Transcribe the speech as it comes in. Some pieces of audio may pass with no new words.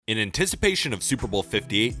In anticipation of Super Bowl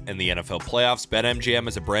 58 and the NFL playoffs, BetMGM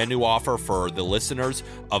has a brand new offer for the listeners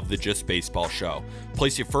of the Just Baseball Show.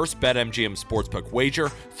 Place your first BetMGM Sportsbook wager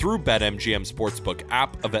through BetMGM Sportsbook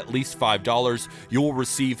app of at least $5. You will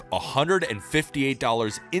receive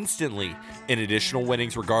 $158 instantly in additional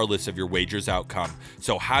winnings regardless of your wager's outcome.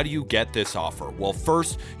 So how do you get this offer? Well,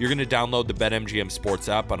 first, you're going to download the BetMGM Sports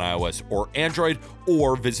app on iOS or Android,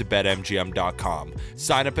 or visit BetMGM.com.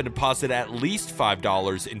 Sign up and deposit at least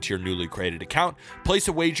 $5 into your newly created account. Place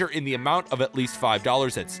a wager in the amount of at least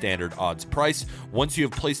 $5 at standard odds price. Once you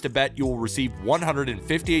have placed a bet, you will receive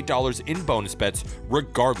 $158 in bonus bets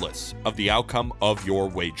regardless of the outcome of your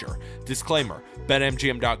wager. Disclaimer: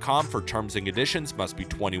 BetMGM.com for terms and conditions. Must be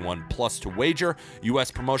 21 plus to wager.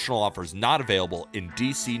 U.S. promotional offers not available in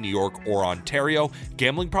D.C., New York, or Ontario.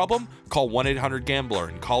 Gambling problem? Call 1-800-GAMBLER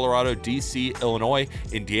in Colorado, D.C., Illinois,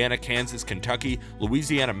 Indiana, Kansas, Kentucky,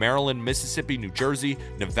 Louisiana, Maryland, Mississippi, New Jersey,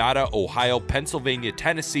 Nevada, Ohio, Pennsylvania,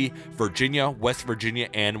 Tennessee, Virginia, West Virginia,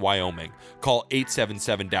 and Wyoming. Call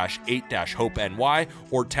 877-8-HOPE-NY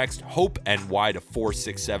or text HOPE-NY to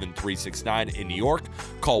 467-369 in New York.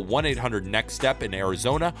 Call 1-800-NEXT-STEP in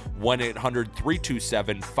Arizona,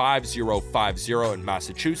 1-800-327-5050 in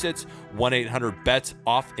Massachusetts,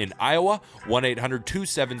 1-800-BETS-OFF in Iowa,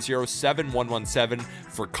 1-800-270-7117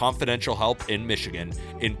 for confidential help in Michigan,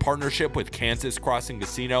 in partnership with Kansas Crossing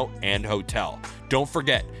Casino and Hotel. Don't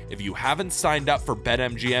forget, if you haven't signed up for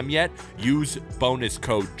BetMGM yet, use bonus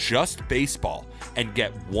code JUSTBASEBALL and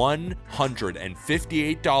get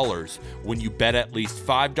 $158 when you bet at least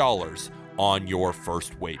 $5 on your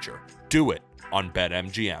first wager. Do it on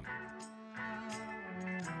BetMGM.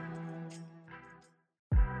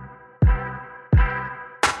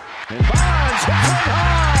 And Bonds hits it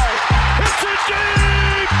high, hits it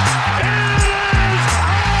deep, it is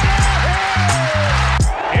out of here!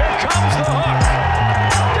 Here comes the hook.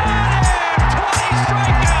 Got him! 20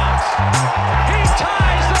 strikeouts! He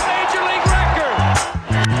ties the Major League record!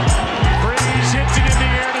 Freese hits it in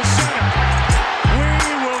the air to center. We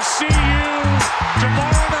will see you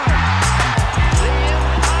tomorrow night. The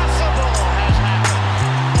impossible has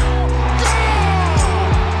happened. Goal!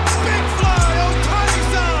 Big fly,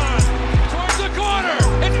 Ohtani-san! Towards the corner.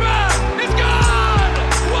 It's back. It's gone.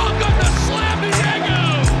 Welcome to Slam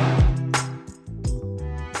Diego.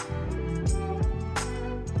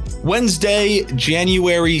 Wednesday,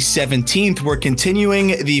 January 17th, we're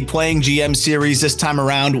continuing the Playing GM series, this time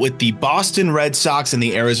around with the Boston Red Sox and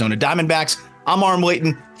the Arizona Diamondbacks. I'm Arm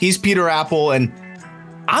Layton, he's Peter Apple, and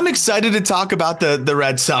I'm excited to talk about the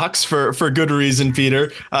Red Sox for good reason,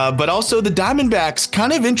 Peter, but also the Diamondbacks.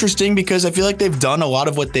 Kind of interesting because I feel like they've done a lot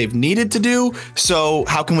of what they've needed to do, so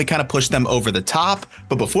how can we kind of push them over the top?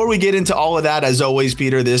 But before we get into all of that, as always,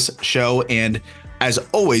 Peter, this show, and as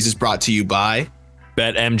always, is brought to you by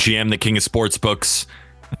BetMGM, the king of sportsbooks.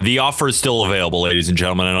 The offer is still available, ladies and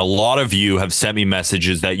gentlemen, and a lot of you have sent me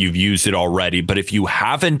messages that you've used it already. But if you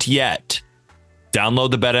haven't yet,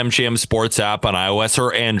 download the BetMGM Sports app on iOS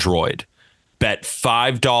or Android. Bet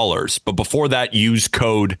 $5, but before that, use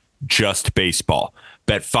code JUSTBASEBALL.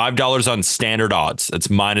 Bet $5 on standard odds. That's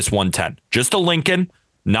minus 110. Just a Lincoln,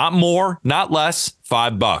 not more, not less,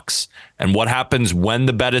 $5. And what happens when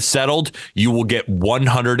the bet is settled? You will get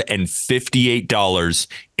 $158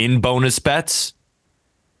 in bonus bets.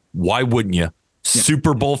 Why wouldn't you?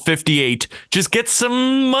 Super Bowl 58. Just get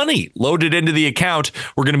some money loaded into the account.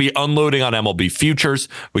 We're going to be unloading on MLB futures.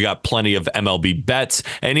 We got plenty of MLB bets.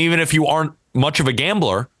 And even if you aren't much of a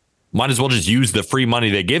gambler, might as well just use the free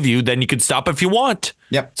money they give you. Then you can stop if you want.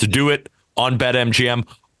 Yep. So do it on BetMGM.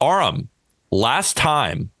 Aram, last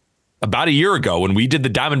time, about a year ago, when we did the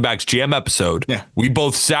Diamondbacks GM episode, we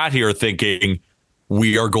both sat here thinking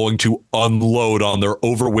we are going to unload on their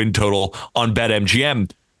over win total on BetMGM.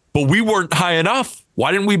 But we weren't high enough.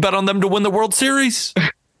 Why didn't we bet on them to win the World Series?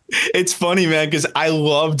 It's funny, man, because I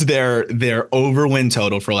loved their over win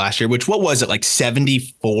total for last year, which, what was it, like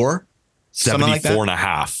 74? 74 and a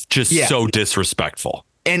half. Just so disrespectful.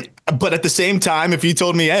 But at the same time, if you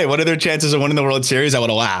told me, hey, what are their chances of winning the World Series, I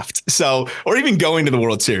would have laughed. So, or even going to the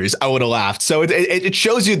World Series, I would have laughed. So it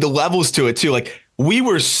shows you the levels to it, too. Like, we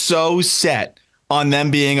were so set on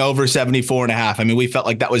them being over 74 and a half. I mean, we felt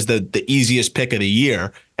like that was the easiest pick of the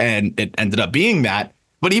year, and it ended up being that.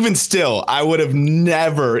 But even still, I would have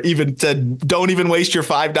never even said, don't even waste your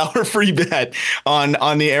 $5 free bet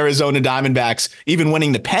on the Arizona Diamondbacks, even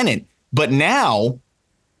winning the pennant. But now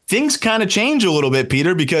things kind of change a little bit,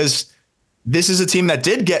 Peter, because this is a team that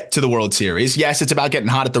did get to the World Series. Yes, it's about getting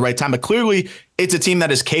hot at the right time, but clearly it's a team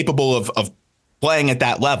that is capable of playing at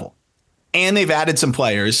that level. And they've added some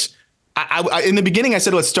players In the beginning, I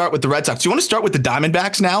said, let's start with the Red Sox. Do you want to start with the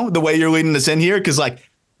Diamondbacks now, the way you're leading us in here? Because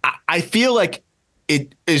I feel like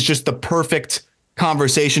it is just the perfect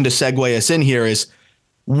conversation to segue us in here is,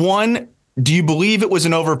 one, do you believe it was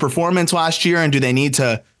an overperformance last year, and do they need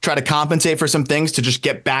to try to compensate for some things to just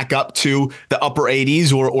get back up to the upper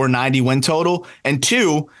 80s or 90 win total? And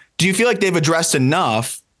two, do you feel like they've addressed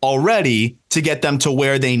enough already to get them to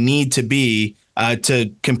where they need to be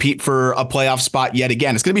to compete for a playoff spot yet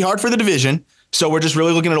again? It's going to be hard for the division, so we're just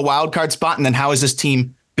really looking at a wild card spot, and then how is this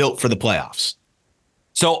team built for the playoffs?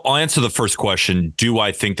 So I'll answer the first question. Do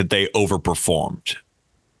I think that they overperformed?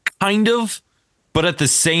 Kind of. But at the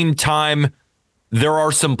same time, there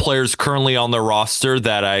are some players currently on their roster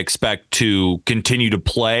that I expect to continue to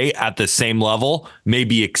play at the same level,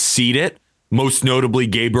 maybe exceed it, most notably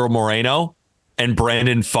Gabriel Moreno and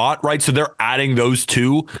Brandon Pfaadt, right? So they're adding those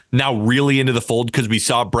two now really into the fold because we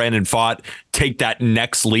saw Brandon Pfaadt take that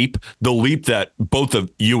next leap, the leap that both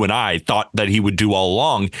of you and I thought that he would do all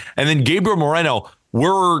along. And then Gabriel Moreno,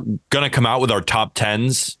 we're going to come out with our top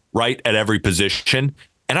 10s, right, at every position.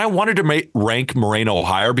 And I wanted to rank Moreno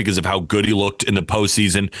higher because of how good he looked in the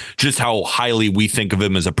postseason, just how highly we think of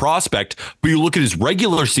him as a prospect. But you look at his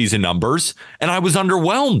regular season numbers, and I was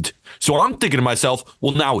underwhelmed. So I'm thinking to myself,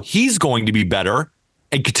 well, now he's going to be better.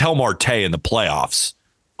 And Ketel Marte in the playoffs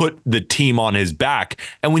put the team on his back.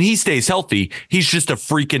 And when he stays healthy, he's just a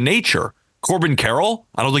freak in nature. Corbin Carroll,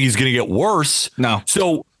 I don't think he's going to get worse. No.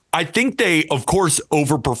 So I think they, of course,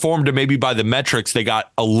 overperformed, and maybe by the metrics, they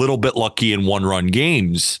got a little bit lucky in one-run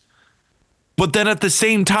games. But then at the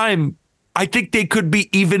same time, I think they could be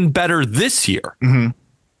even better this year. Mm-hmm.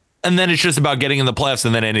 And then it's just about getting in the playoffs,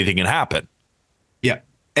 and then anything can happen. Yeah.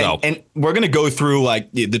 And we're going to go through like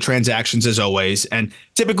the transactions as always. And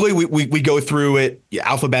typically we go through it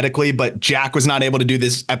alphabetically, but Jack was not able to do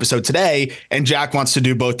this episode today. And Jack wants to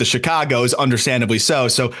do both the Chicagos, understandably so.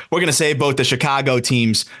 So we're going to save both the Chicago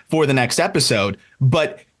teams for the next episode.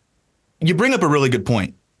 But you bring up a really good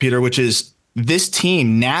point, Peter, which is this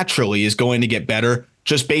team naturally is going to get better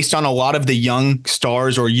just based on a lot of the young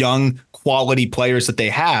stars or young quality players that they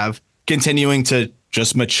have continuing to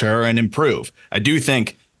just mature and improve. I do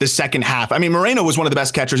think the second half, I mean, Moreno was one of the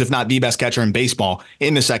best catchers, if not the best catcher in baseball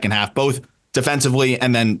in the second half, both defensively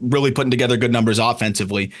and then really putting together good numbers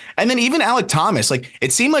offensively. And then even Alek Thomas, like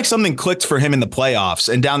it seemed like something clicked for him in the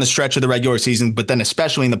playoffs and down the stretch of the regular season, but then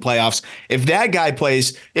especially in the playoffs. If that guy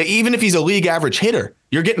plays, even if he's a league average hitter,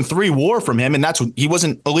 you're getting 3 WAR from him. And he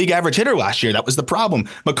wasn't a league average hitter last year. That was the problem.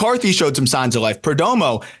 McCarthy showed some signs of life.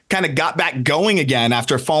 Perdomo kind of got back going again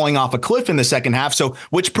after falling off a cliff in the second half. So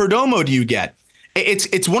which Perdomo do you get?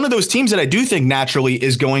 It's one of those teams that I do think naturally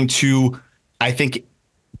is going to, I think,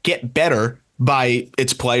 get better by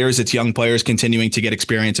its players, its young players continuing to get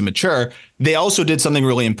experience and mature. They also did something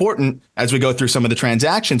really important as we go through some of the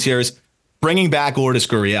transactions here is bringing back Lourdes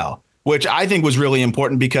Gurriel, which I think was really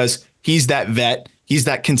important because he's that vet. He's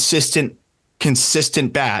that consistent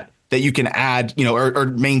bat that you can add, or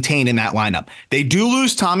maintain in that lineup. They do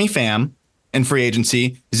lose Tommy Pham in free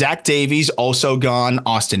agency. Zach Davies also gone.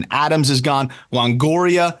 Austin Adams is gone.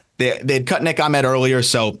 Longoria, they'd cut Nick Ahmed earlier,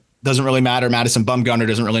 so doesn't really matter. Madison Bumgarner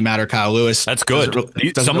doesn't really matter. Kyle Lewis. That's good.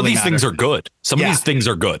 Some of these things are good. Some of these things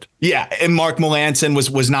are good. Yeah, and Mark Melancon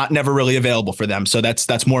was never really available for them, so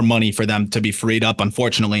that's more money for them to be freed up.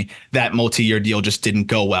 Unfortunately, that multi-year deal just didn't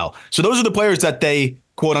go well. So those are the players that they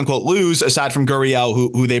quote unquote lose aside from Gurriel,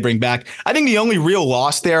 who they bring back. I think the only real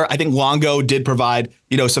loss there, I think Longo did provide,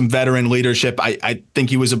 some veteran leadership. I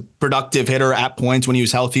think he was a productive hitter at points when he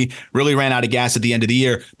was healthy, really ran out of gas at the end of the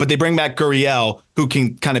year, but they bring back Gurriel, who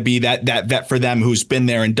can kind of be that vet for them, who's been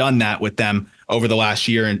there and done that with them over the last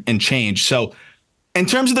year and change. So in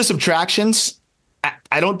terms of the subtractions,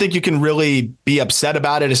 I don't think you can really be upset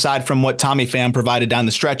about it aside from what Tommy Pham provided down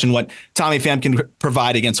the stretch and what Tommy Pham can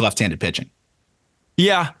provide against left-handed pitching.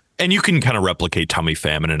 Yeah, and you can kind of replicate Tommy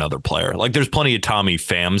Pham in another player. Like there's plenty of Tommy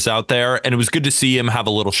Phams out there, and it was good to see him have a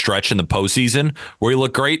little stretch in the postseason where he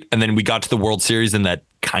looked great, and then we got to the World Series and that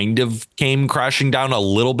kind of came crashing down a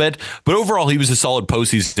little bit. But overall, he was a solid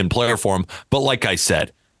postseason player for him. But like I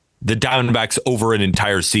said, the Diamondbacks over an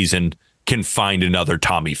entire season can find another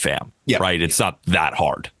Tommy Pham, right? It's not that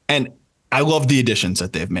hard. And I love the additions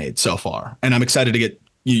that they've made so far, and I'm excited to get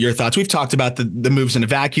your thoughts. We've talked about the moves in a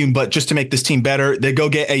vacuum, but just to make this team better, they go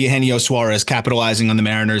get a Eugenio Suarez, capitalizing on the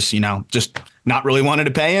Mariners, just not really wanting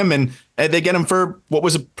to pay him and And they get him for what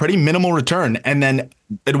was a pretty minimal return. And then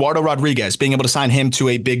Eduardo Rodriguez, being able to sign him to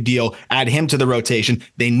a big deal, add him to the rotation.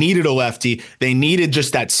 They needed a lefty. They needed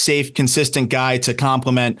just that safe, consistent guy to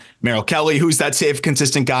complement Merrill Kelly, who's that safe,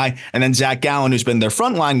 consistent guy. And then Zach Gallen, who's been their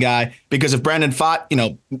frontline guy. Because if Brandon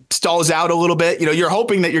Pfaadt, stalls out a little bit, you're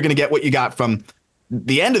hoping that you're going to get what you got from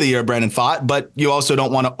the end of the year, Brandon Pfaadt, but you also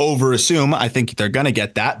don't want to overassume. I think they're going to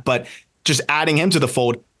get that. But just adding him to the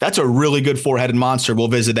fold, that's a really good four-headed monster. We'll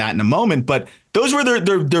visit that in a moment. But those were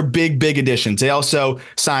their big additions. They also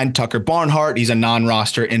signed Tucker Barnhart. He's a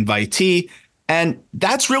non-roster invitee. And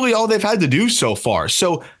that's really all they've had to do so far.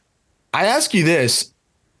 So I ask you this.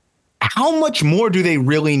 How much more do they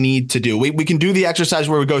really need to do? We can do the exercise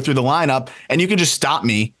where we go through the lineup, and you can just stop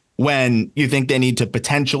me when you think they need to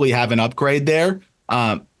potentially have an upgrade there.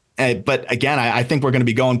 But again, I think we're going to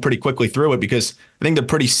be going pretty quickly through it because I think they're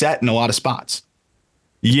pretty set in a lot of spots.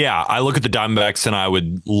 Yeah, I look at the Diamondbacks and I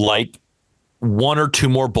would like one or two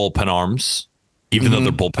more bullpen arms, even though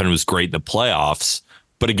their bullpen was great in the playoffs.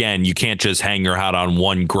 But again, you can't just hang your hat on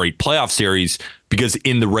one great playoff series because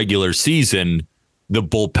in the regular season, the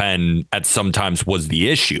bullpen at some times was the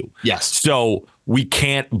issue. Yes. So we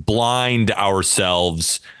can't blind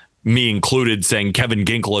ourselves, me included, saying Kevin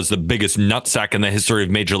Ginkel is the biggest nutsack in the history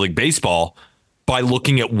of Major League Baseball by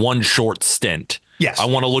looking at one short stint. Yes. I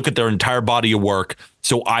want to look at their entire body of work.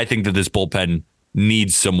 So I think that this bullpen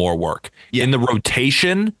needs some more work. Yeah. In the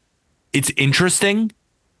rotation, it's interesting.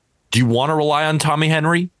 Do you want to rely on Tommy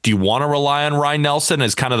Henry? Do you want to rely on Ryan Nelson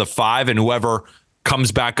as kind of the five and whoever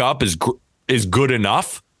comes back up is good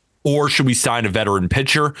enough? Or should we sign a veteran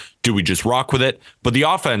pitcher? Do we just rock with it? But the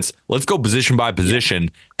offense, let's go position by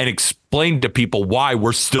position and explain to people why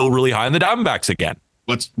we're still really high on the Diamondbacks again.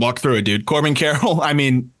 Let's walk through it, dude. Corbin Carroll,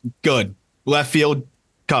 good. Left field,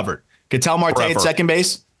 covered. Ketel Marte at second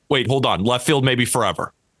base. Wait, hold on. Left field, maybe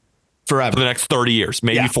forever. Forever. For the next 30 years,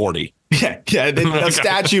 maybe 40. Yeah. A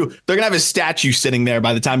statue. They're going to have a statue sitting there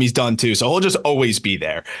by the time he's done, too. So he'll just always be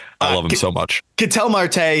there. I love him so much. Ketel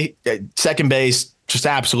Marte, second base, just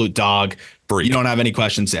absolute dog. Freak. You don't have any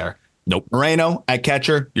questions there. Nope. Moreno at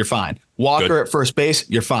catcher, you're fine. Walker at first base,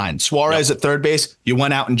 you're fine. Suarez at third base, you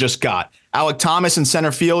went out and just got. Alek Thomas in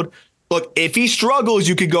center field. Look, if he struggles,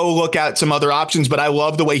 you could go look at some other options, but I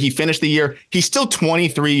love the way he finished the year. He's still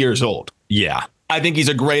 23 years old. Yeah. I think he's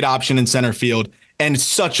a great option in center field and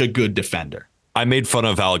such a good defender. I made fun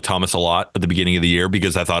of Alek Thomas a lot at the beginning of the year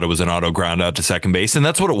because I thought it was an auto ground out to second base, and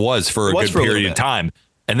that's what it was for a good period of time.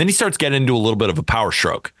 And then he starts getting into a little bit of a power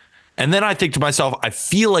stroke. And then I think to myself, I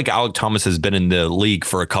feel like Alek Thomas has been in the league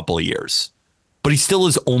for a couple of years, but he still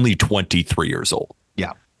is only 23 years old.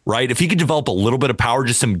 Yeah. Right. If he could develop a little bit of power,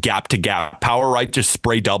 just some gap to gap power, right? Just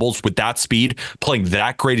spray doubles with that speed, playing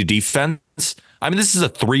that great a defense. This is a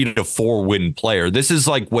 3 to 4 win player. This is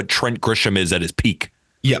like what Trent Grisham is at his peak.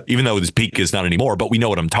 Yeah. Even though his peak is not anymore, but we know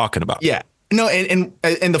what I'm talking about. Yeah. No, and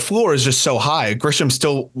the floor is just so high. Grisham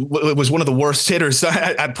still was one of the worst hitters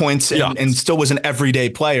at points and still was an everyday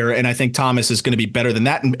player. And I think Thomas is going to be better than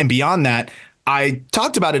that. And beyond that, I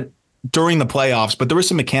talked about it during the playoffs, but there were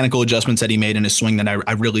some mechanical adjustments that he made in his swing that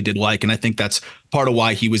I really did like. And I think that's part of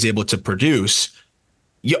why he was able to produce.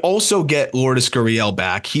 You also get Lourdes Gurriel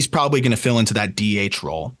back. He's probably going to fill into that DH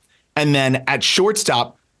role. And then at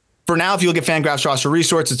shortstop, for now, if you look at Fangraphs roster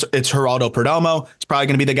resource, it's Geraldo Perdomo. It's probably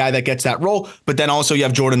going to be the guy that gets that role. But then also you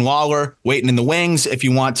have Jordan Lawler waiting in the wings. If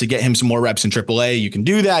you want to get him some more reps in AAA, you can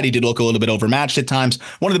do that. He did look a little bit overmatched at times.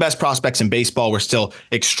 One of the best prospects in baseball. We're still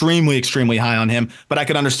extremely, extremely high on him. But I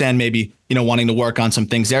could understand maybe wanting to work on some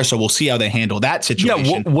things there. So we'll see how they handle that situation.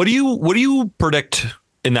 Yeah. What do you predict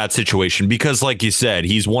in that situation? Because like you said,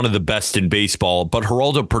 he's one of the best in baseball, but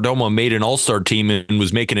Geraldo Perdomo made an all-star team and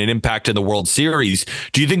was making an impact in the World Series.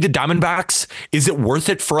 Do you think the Diamondbacks, is it worth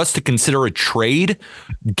it for us to consider a trade?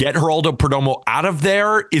 Get Geraldo Perdomo out of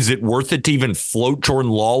there? Is it worth it to even float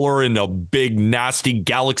Jordan Lawler in a big, nasty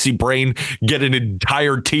galaxy brain, get an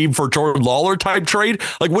entire team for Jordan Lawler type trade?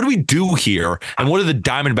 Like, what do we do here? And what do the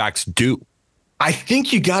Diamondbacks do? I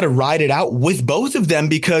think you got to ride it out with both of them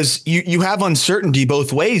because you have uncertainty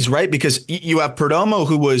both ways, right? Because you have Perdomo,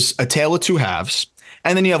 who was a tale of two halves.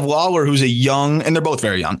 And then you have Lawler, who's a young, and they're both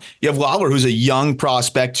very young. You have Lawler, who's a young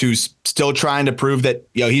prospect who's still trying to prove that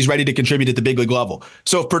he's ready to contribute at the big league level.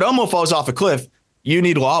 So if Perdomo falls off a cliff, you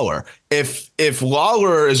need Lawler. If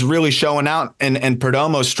Lawler is really showing out and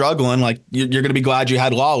Perdomo's struggling, like you're going to be glad you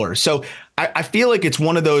had Lawler. So I feel like it's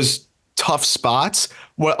one of those tough spots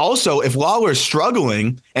where also if Lawler is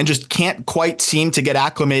struggling and just can't quite seem to get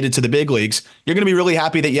acclimated to the big leagues, you're going to be really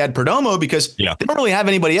happy that you had Perdomo because they don't really have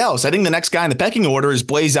anybody else. I think the next guy in the pecking order is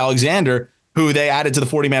Blaze Alexander. who they added to the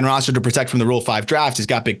 40-man roster to protect from the Rule 5 draft. He's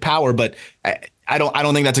got big power, but I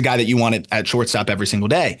don't think that's a guy that you want at shortstop every single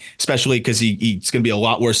day, especially because he's going to be a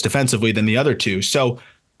lot worse defensively than the other two. So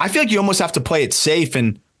I feel like you almost have to play it safe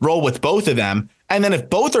and roll with both of them. And then if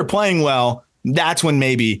both are playing well, that's when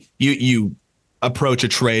maybe you approach a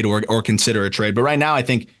trade or consider a trade. But right now, I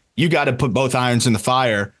think you got to put both irons in the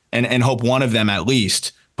fire and hope one of them at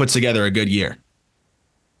least puts together a good year.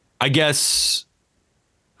 I guess,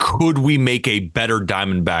 could we make a better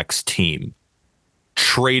Diamondbacks team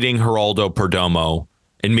trading Geraldo Perdomo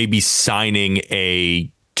and maybe signing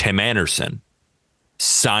a Tim Anderson,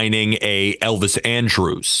 signing a Elvis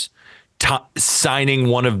Andrus, signing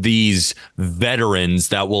one of these veterans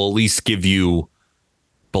that will at least give you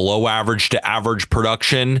below average to average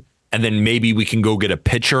production, and then maybe we can go get a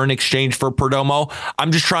pitcher in exchange for Perdomo?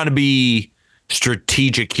 I'm just trying to be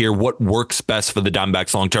strategic here. What works best for the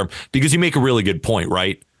Diamondbacks long term? Because you make a really good point,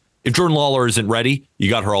 right? If Jordan Lawlar isn't ready, you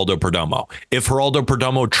got Geraldo Perdomo. If Geraldo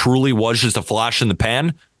Perdomo truly was just a flash in the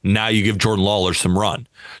pan, now you give Jordan Lawlar some run.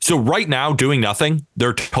 So right now, doing nothing,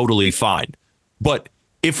 they're totally fine. But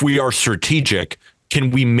if we are strategic,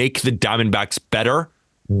 can we make the Diamondbacks better?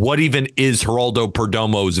 What even is Geraldo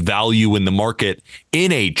Perdomo's value in the market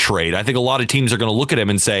in a trade? I think a lot of teams are going to look at him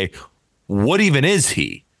and say, what even is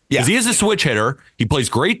he? Because he is a switch hitter. He plays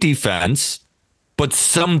great defense, but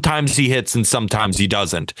sometimes he hits and sometimes he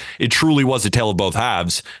doesn't. It truly was a tale of both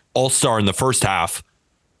halves. All-star in the first half,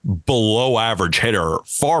 below average hitter,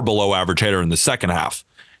 far below average hitter in the second half.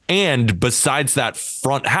 And besides that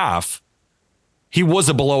front half, he was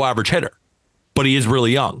a below average hitter, but he is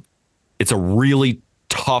really young. It's a really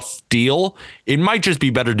tough deal. It might just be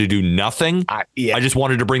better to do nothing. I just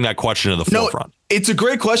wanted to bring that question to the forefront. It's a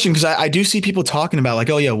great question because I do see people talking about like,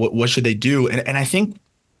 oh yeah, what should they do? And I think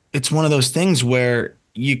it's one of those things where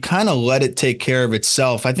you kind of let it take care of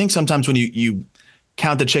itself. I think sometimes when you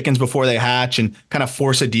count the chickens before they hatch and kind of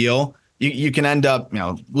force a deal, you can end up,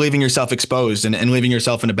 leaving yourself exposed and leaving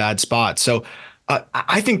yourself in a bad spot. So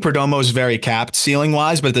I think Perdomo is very capped ceiling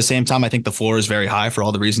wise, but at the same time, I think the floor is very high for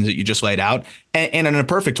all the reasons that you just laid out. And in a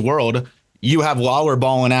perfect world, you have Lawlar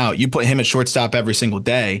balling out. You put him at shortstop every single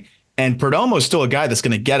day. And Perdomo is still a guy that's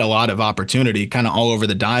going to get a lot of opportunity kind of all over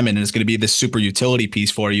the diamond and is going to be this super utility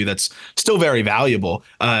piece for you that's still very valuable.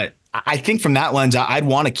 I think from that lens, I'd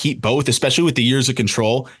want to keep both, especially with the years of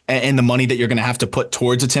control and the money that you're going to have to put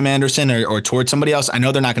towards a Tim Anderson or towards somebody else. I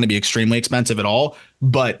know they're not going to be extremely expensive at all,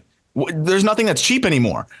 but there's nothing that's cheap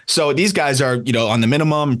anymore. So these guys are, on the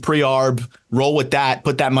minimum, pre-arb, roll with that,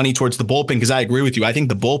 put that money towards the bullpen. Because I agree with you. I think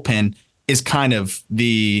the bullpen is kind of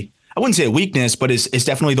I wouldn't say a weakness, but is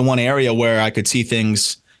definitely the one area where I could see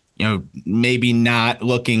things, maybe not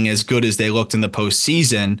looking as good as they looked in the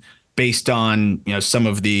postseason based on, some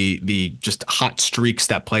of the just hot streaks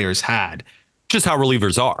that players had. Just how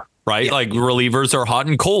relievers are. Right? Yeah. Like relievers are hot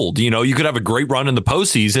and cold. You could have a great run in the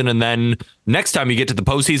postseason, and then next time you get to the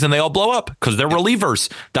postseason, they all blow up because they're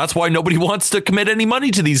relievers. That's why nobody wants to commit any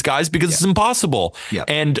money to these guys because it's impossible. Yeah.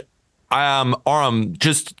 And Aram,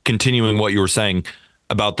 just continuing what you were saying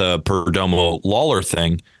about the Perdomo Lawlar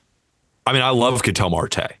thing. I mean, I love Ketel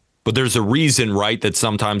Marte, but there's a reason, right, that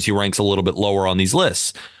sometimes he ranks a little bit lower on these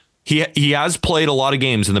lists. He has played a lot of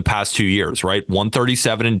games in the past 2 years, right?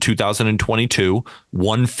 137 in 2022,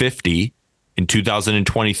 150 in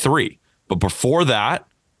 2023. But before that,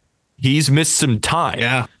 he's missed some time.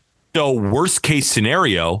 Yeah. So worst case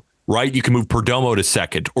scenario, right? You can move Perdomo to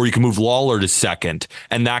second, or you can move Lawlar to second,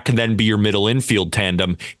 and that can then be your middle infield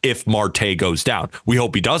tandem if Marte goes down. We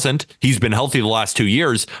hope he doesn't. He's been healthy the last 2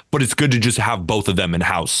 years, but it's good to just have both of them in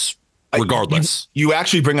house. Regardless. You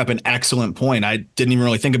actually bring up an excellent point. I didn't even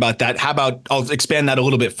really think about that. How about I'll expand that a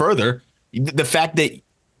little bit further. The fact that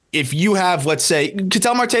if you have, let's say,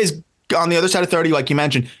 Ketel Marte is on the other side of 30, like you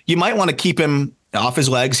mentioned, you might want to keep him off his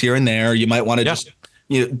legs here and there. You might want to just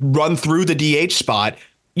run through the DH spot.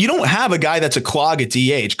 You don't have a guy that's a clog at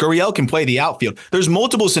DH. Gurriel can play the outfield. There's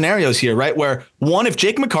multiple scenarios here, right? Where one, if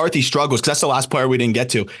Jake McCarthy struggles, because that's the last player we didn't get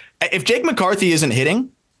to. If Jake McCarthy isn't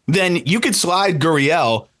hitting, then you could slide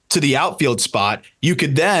Gurriel to the outfield spot. You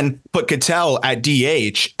could then put Ketel at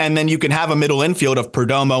DH, and then you can have a middle infield of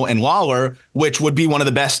Perdomo and Lawlar, which would be one of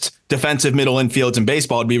the best defensive middle infields in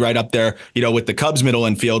baseball. It'd be right up there, with the Cubs middle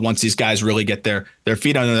infield once these guys really get their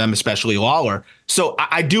feet under them, especially Lawlar. So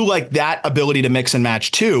I do like that ability to mix and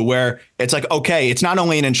match too, where it's like, okay, it's not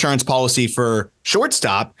only an insurance policy for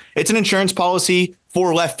shortstop, it's an insurance policy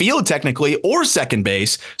for left field technically, or second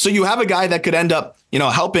base. So you have a guy that could end up,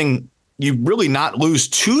 helping you really not lose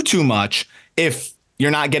too much if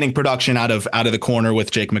you're not getting production out of the corner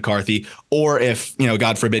with Jake McCarthy, or if,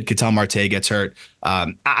 God forbid, Ketel Marte gets hurt.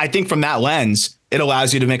 I think from that lens, it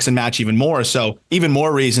allows you to mix and match even more. So even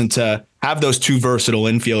more reason to have those two versatile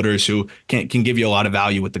infielders who can give you a lot of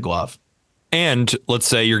value with the glove. And let's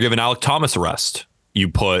say you're giving Alek Thomas a rest. You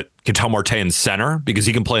put Ketel Marte in center because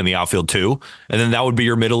he can play in the outfield too. And then that would be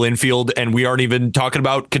your middle infield. And we aren't even talking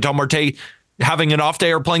about Ketel Marte having an off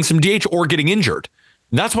day or playing some DH or getting injured.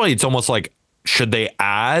 And that's why it's almost like, should they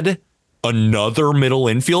add another middle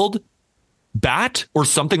infield bat or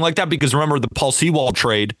something like that? Because remember the Paul Sewald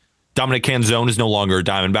trade, Dominic Canzone is no longer a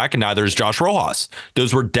Diamondback, and neither is Josh Rojas.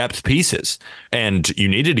 Those were depth pieces. And you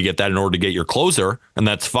needed to get that in order to get your closer, and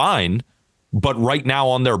that's fine. But right now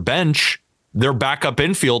on their bench, their backup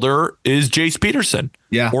infielder is Jace Peterson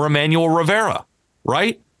or Emmanuel Rivera,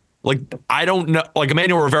 right? Like, I don't know. Like,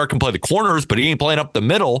 Emmanuel Rivera can play the corners, but he ain't playing up the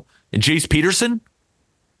middle. And Jace Peterson,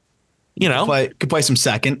 could play some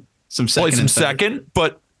second.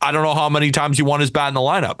 But I don't know how many times you want his bat in the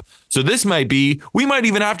lineup. So this might be, we might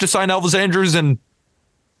even have to sign Elvis Andrus and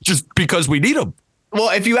just because we need him. Well,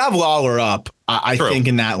 if you have Lawler up, I think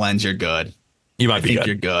in that lens, you're good. I think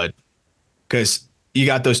you're good. Because you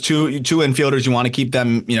got those two infielders. You want to keep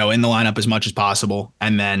them, in the lineup as much as possible.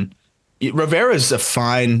 And then Rivera's a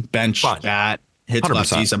fine bench bat. Hits 100%.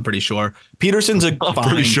 Lefties, I'm pretty sure. Peterson's a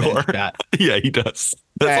fine bench bat. Yeah, he does.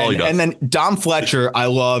 That's all he does. And then Dom Fletcher, I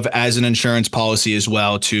love as an insurance policy as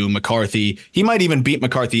well to McCarthy. He might even beat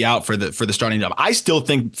McCarthy out for the starting job. I still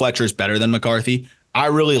think Fletcher's better than McCarthy. I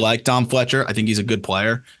really like Dom Fletcher. I think he's a good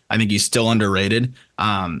player. I think he's still underrated.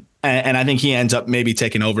 And I think he ends up maybe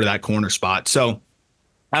taking over that corner spot. So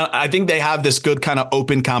I think they have this good kind of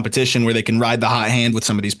open competition where they can ride the hot hand with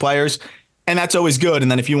some of these players. And that's always good.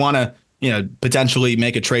 And then if you want to, potentially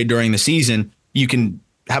make a trade during the season, you can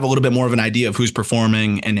have a little bit more of an idea of who's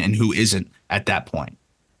performing and who isn't at that point.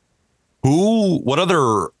 What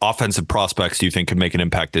other offensive prospects do you think could make an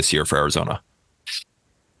impact this year for Arizona?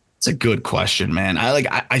 It's a good question, man.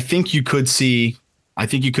 I think you could see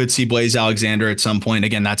Blaze Alexander at some point.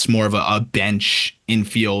 Again, that's more of a bench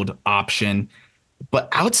infield option. But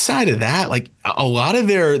outside of that, like a lot of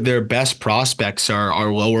their best prospects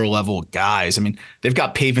are lower level guys. I mean, they've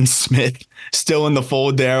got Pavin Smith still in the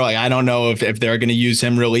fold there. Like, I don't know if they're going to use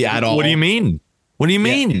him really at all. What do you mean? Do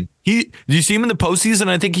you see him in the postseason?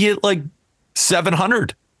 I think he hit like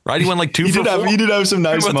 700, right? He went like 2 for 4. He did have some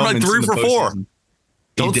nice moments. Like 3 for 4.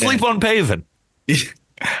 Don't sleep on Pavin.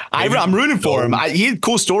 I'm rooting for him. He had a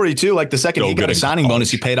cool story too. Like the second he got a signing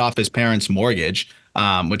bonus, he paid off his parents' mortgage,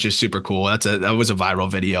 which is super cool. That was a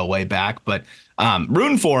viral video way back, but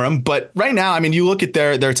rooting for him. But right now, I mean, you look at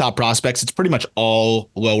their top prospects, it's pretty much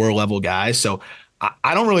all lower level guys. So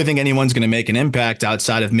I don't really think anyone's going to make an impact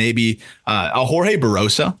outside of maybe a Jorge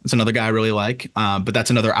Barrosa. It's another guy I really like, but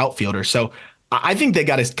that's another outfielder. So I think they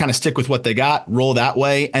got to kind of stick with what they got, roll that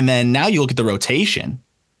way. And then now you look at the rotation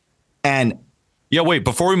and yeah, wait,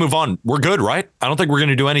 before we move on, we're good, right? I don't think we're going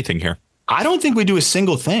to do anything here. I don't think we do a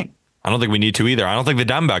single thing. I don't think we need to either. I don't think the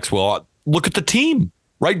Diamondbacks will. Look at the team,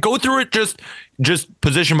 right? Go through it just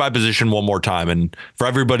position by position one more time. And for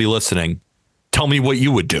everybody listening, tell me what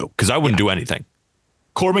you would do, because I wouldn't do anything.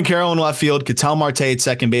 Corbin Carroll in left field, Ketel Marte at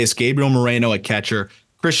second base, Gabriel Moreno at catcher,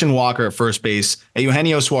 Christian Walker at first base,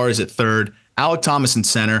 Eugenio Suarez at third, Alek Thomas in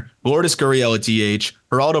center, Lourdes Gurriel at DH,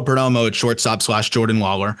 Geraldo Perdomo at shortstop / Jordan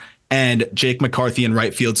Lawler, and Jake McCarthy in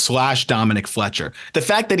right field / Dominic Fletcher. The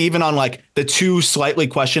fact that even on like the two slightly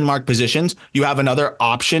question mark positions, you have another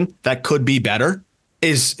option that could be better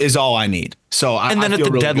is all I need. So I feel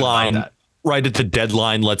really deadline, right at the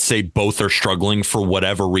deadline, let's say both are struggling for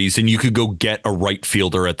whatever reason, you could go get a right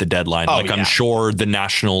fielder at the deadline. I'm sure the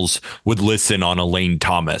Nationals would listen on Elaine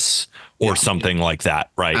Thomas or something like that,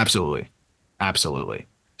 right? Absolutely.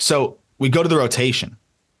 So we go to the rotation.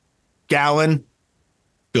 Gallen,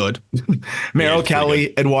 good. Merrill Kelly,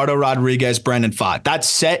 good. Eduardo Rodriguez, Brendan Pfaadt. That's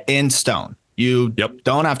set in stone. You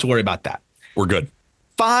don't have to worry about that. We're good.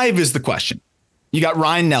 5 is the question. You got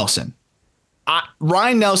Ryan Nelson.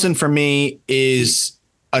 Ryan Nelson for me is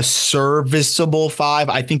a serviceable 5.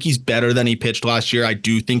 I think he's better than he pitched last year. I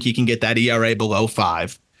do think he can get that ERA below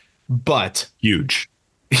 5, but huge.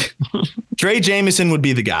 Trey Jameson would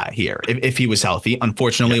be the guy here if he was healthy.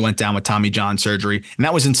 Unfortunately, went down with Tommy John surgery, and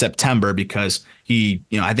that was in September because he,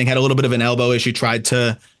 I think had a little bit of an elbow issue, tried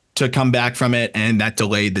to come back from it, and that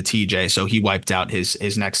delayed the TJ. So he wiped out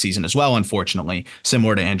his next season as well, unfortunately,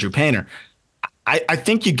 similar to Andrew Painter. I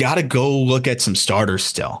think you got to go look at some starters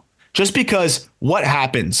still, just because what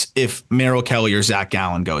happens if Merrill Kelly or Zach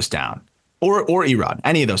Gallen goes down or Erod,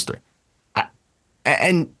 any of those three,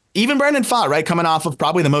 and even Brandon Pfaadt, right, coming off of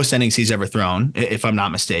probably the most innings he's ever thrown, if I'm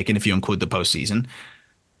not mistaken, if you include the postseason.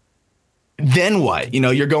 Then what?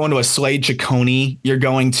 You're going to a Slade Ciccone. You're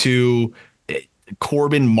going to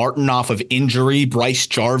Corbin Martin off of injury, Bryce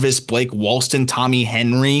Jarvis, Blake Walston, Tommy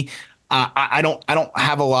Henry. I don't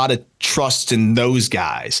have a lot of trust in those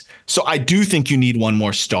guys. So I do think you need one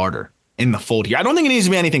more starter in the fold here. I don't think it needs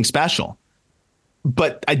to be anything special,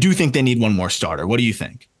 but I do think they need one more starter. What do you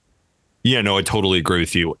think? Yeah, no, I totally agree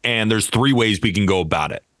with you. And there's 3 ways we can go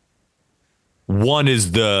about it. One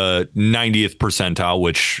is the 90th percentile,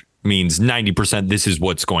 which means 90% this is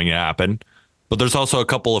what's going to happen. But there's also a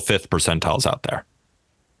couple of 5th percentiles out there.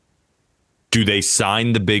 Do they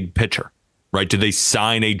sign the big pitcher? Right? Do they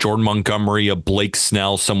sign a Jordan Montgomery, a Blake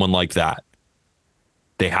Snell, someone like that?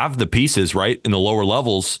 They have the pieces, right, in the lower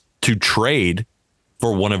levels to trade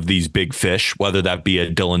for one of these big fish, whether that be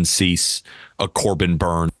a Dylan Cease, a Corbin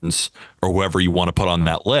Burns, or whoever you want to put on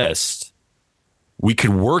that list. We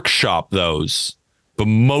could workshop those, but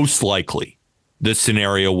most likely this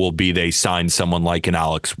scenario will be they sign someone like an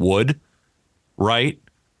Alex Wood, right?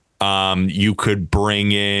 You could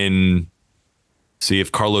bring in, see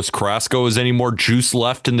if Carlos Carrasco has any more juice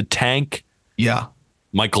left in the tank. Yeah.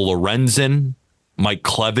 Michael Lorenzen, Mike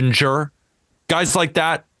Clevenger, guys like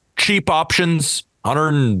that, cheap options,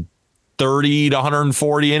 130 to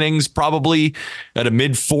 140 innings, probably at a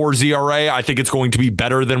mid-4 ERA. I think it's going to be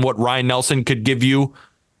better than what Ryan Nelson could give you.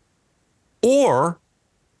 Or,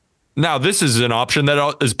 now this is an option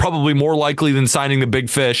that is probably more likely than signing the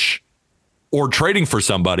big fish or trading for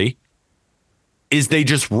somebody, is they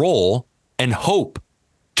just roll and hope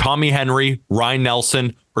Tommy Henry, Ryan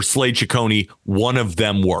Nelson, or Slade Ciccone, one of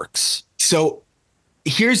them works. So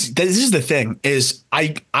this is the thing, is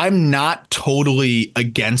I'm not totally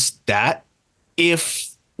against that if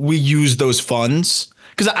we use those funds,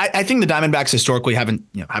 because I think the Diamondbacks historically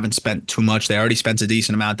haven't spent too much. They already spent a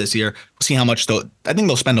decent amount this year. We'll see how much I think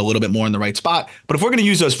they'll spend a little bit more in the right spot. But if we're going to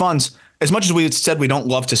use those funds, as much as we said we don't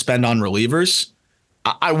love to spend on relievers,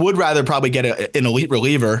 I would rather probably get an elite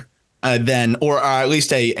reliever or at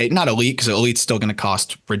least a not elite, because elite's still going to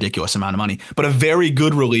cost ridiculous amount of money, but a very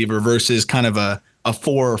good reliever versus kind of a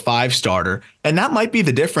 4 or 5 starter. And that might be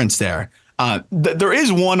the difference there. There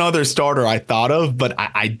is one other starter I thought of, but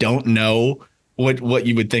I don't know what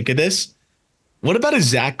you would think of this. What about a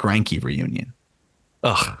Zach Greinke reunion?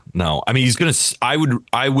 Ugh, no. I mean,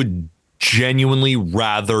 I would genuinely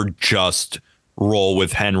rather just roll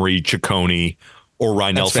with Henry, Ciccone, or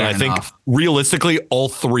Ryan Nelson. I think realistically, all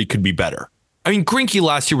 3 could be better. I mean, Greinke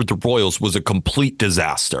last year with the Royals was a complete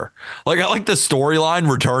disaster. Like, I like the storyline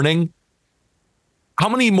returning. How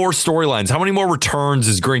many more storylines? How many more returns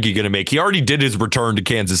is Greinke going to make? He already did his return to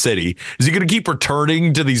Kansas City. Is he going to keep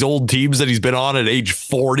returning to these old teams that he's been on at age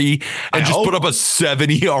 40 and put up a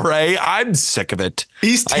 7 ERA? I'm sick of it.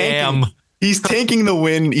 He's tanking the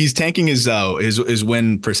win. He's tanking his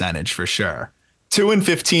win percentage for sure.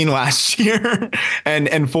 2-15 last year and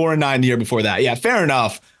 4-9 the year before that. Yeah, fair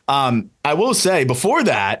enough. I will say before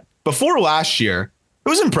last year, it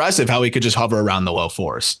was impressive how he could just hover around the low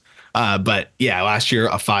 4s. But yeah, last year,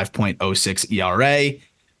 a 5.06 ERA.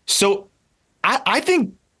 So I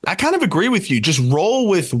think I kind of agree with you. Just roll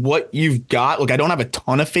with what you've got. Look, I don't have a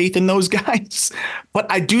ton of faith in those guys,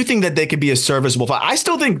 but I do think that they could be a serviceable 5. I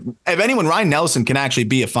still think if anyone, Ryan Nelson can actually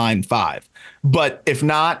be a fine 5. But if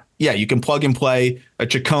not, yeah, you can plug and play a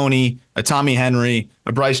Ciccone, a Tommy Henry,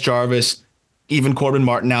 a Bryce Jarvis, even Corbin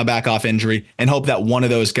Martin now back off injury, and hope that one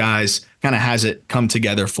of those guys kind of has it come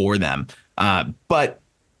together for them. But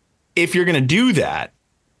if you're going to do that,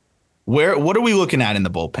 what are we looking at in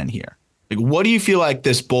the bullpen here? Like, what do you feel like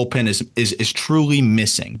this bullpen is truly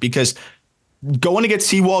missing? Because going to get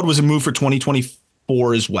Sewald was a move for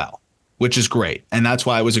 2024 as well, which is great. And that's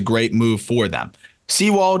why it was a great move for them.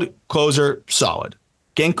 Sewald, closer, solid.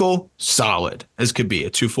 Ginkel, solid as could be, a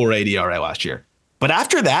 2.48 ERA last year. But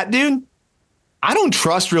after that, dude, I don't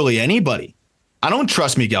trust really anybody. I don't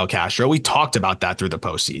trust Miguel Castro. We talked about that through the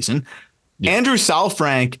postseason. Yeah. Andrew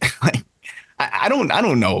Saalfrank, I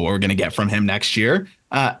don't know what we're going to get from him next year.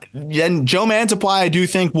 And Joe Mantiply, I do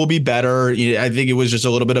think will be better. I think it was just a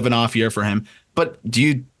little bit of an off year for him. But do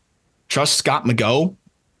you trust Scott McGough?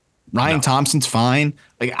 Ryan Thompson's fine.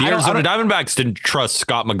 Like, the Arizona Diamondbacks didn't trust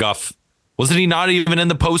Scott McGough. Wasn't he not even in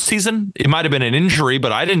the postseason? It might have been an injury,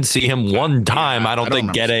 but I didn't see him one time. I don't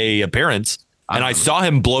think get a appearance. And I saw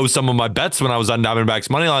him blow some of my bets when I was on Diamondbacks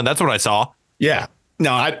money line. That's what I saw. Yeah.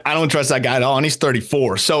 No, I don't trust that guy at all. And he's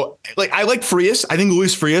 34. So I like Frias. I think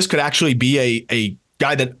Luis Frias could actually be a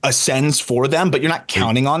guy that ascends for them, but you're not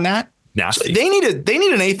counting on that. nasty. So they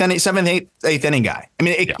need an eighth inning guy. I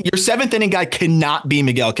mean, your seventh inning guy cannot be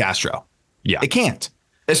Miguel Castro. Yeah, it can't,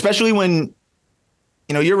 especially when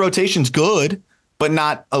your rotation's good but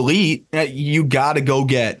not elite. You got to go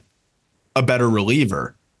get a better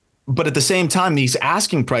reliever. But at the same time, these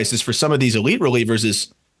asking prices for some of these elite relievers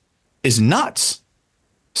is nuts.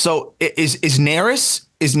 So is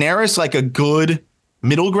Neris like a good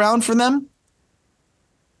middle ground for them?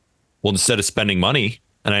 Well, instead of spending money,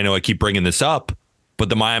 and I know I keep bringing this up, but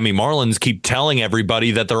the Miami Marlins keep telling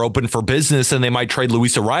everybody that they're open for business and they might trade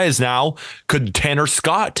Luis Arias now. Could Tanner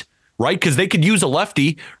Scott, right? Because they could use a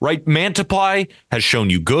lefty, right? Mantiply has shown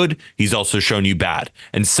you good. He's also shown you bad.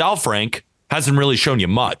 And Sal Frank hasn't really shown you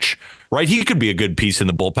much, right? He could be a good piece in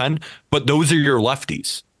the bullpen, but those are your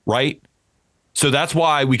lefties, right? So that's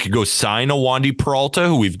why we could go sign a Wandy Peralta,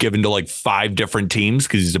 who we've given to like 5 different teams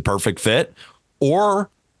because he's a perfect fit, or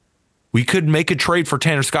we could make a trade for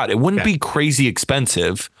Tanner Scott. It wouldn't be crazy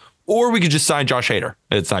expensive, or we could just sign Josh Hader.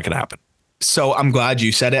 It's not going to happen. So I'm glad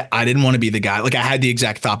you said it. I didn't want to be the guy. Like I had the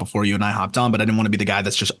exact thought before you and I hopped on, but I didn't want to be the guy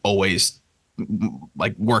that's just always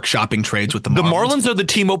like workshopping trades with the Marlins. The Marlins are the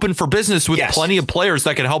team open for business with plenty of players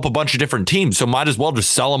that can help a bunch of different teams. So might as well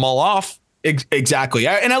just sell them all off. Exactly.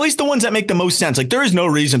 And at least the ones that make the most sense. Like there is no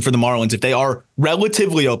reason for the Marlins, if they are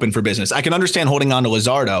relatively open for business. I can understand holding on to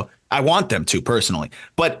Luzardo. I want them to personally,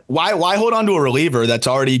 but why hold on to a reliever that's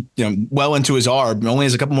already well into his arb, only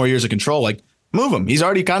has a couple more years of control? Like move him. He's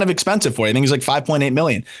already kind of expensive for you. I think he's like $5.8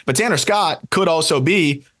 million. But Tanner Scott could also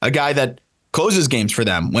be a guy that closes games for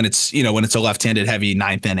them when it's a left-handed heavy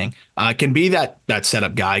ninth inning. Can be that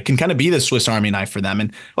setup guy. Can kind of be the Swiss Army knife for them.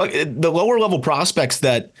 And look, the lower level prospects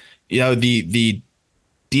that the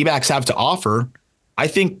D-backs have to offer, I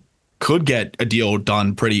think could get a deal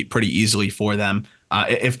done pretty easily for them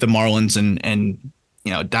if the Marlins and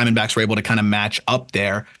Diamondbacks were able to kind of match up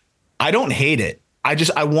there. I don't hate it.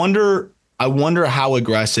 I wonder how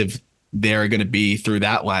aggressive they're going to be through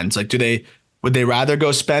that lens. Like, would they rather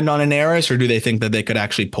go spend on an Neris, or do they think that they could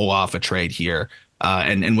actually pull off a trade here?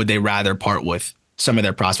 And would they rather part with some of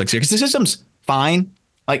their prospects here? Because the system's fine.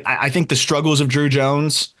 Like I think the struggles of Drew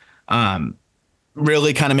Jones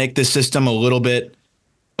really kind of make this system a little bit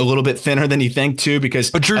thinner than you think too. Because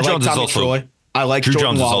but Drew Jones is also Troy. I like Drew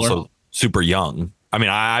Jordan Jones Waller. is also super young. I mean,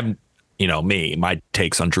 I'm my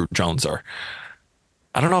takes on Drew Jones are,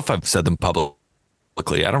 I don't know if I've said them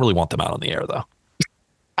publicly. I don't really want them out on the air though.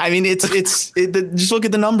 I mean, just look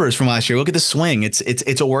at the numbers from last year. Look at the swing.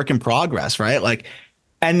 It's a work in progress, right? Like,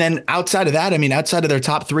 and then outside of that, I mean, outside of their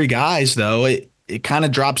top 3 guys, though, it kind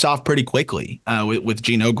of drops off pretty quickly with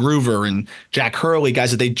Gino Groover and Jack Hurley,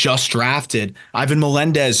 guys that they just drafted. Ivan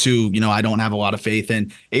Melendez, who, I don't have a lot of faith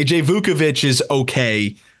in. AJ Vukovic is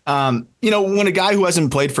okay. When a guy who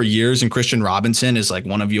hasn't played for years and Christian Robinson is like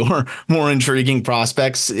one of your more intriguing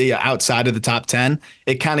prospects outside of the top 10,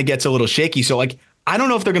 it kind of gets a little shaky. So like, I don't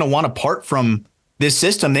know if they're going to want to part from this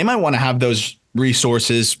system. They might want to have those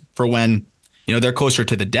resources for when, they're closer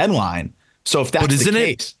to the deadline. So if that's the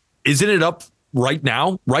case. Isn't it up right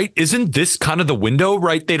now, right? Isn't this kind of the window,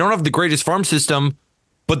 right? They don't have the greatest farm system,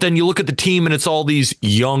 but then you look at the team and it's all these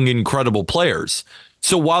young, incredible players.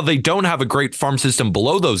 So while they don't have a great farm system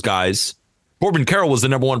below those guys, Corbin Carroll was the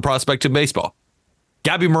number 1 prospect in baseball.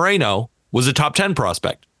 Gabby Moreno was a top 10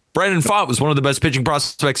 prospect. Brandon Pfaadt was one of the best pitching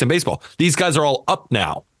prospects in baseball. These guys are all up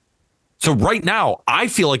now. So right now, I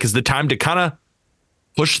feel like is the time to kind of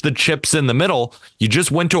push the chips in the middle. You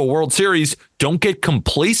just went to a World Series. Don't get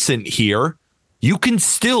complacent here. You can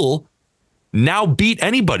still now beat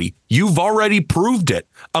anybody. You've already proved it.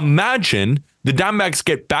 Imagine the Diamondbacks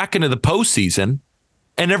get back into the postseason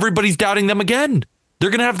and everybody's doubting them again. They're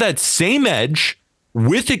going to have that same edge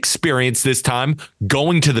with experience this time,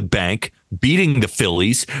 going to the bank, beating the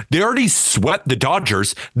Phillies. They already swept the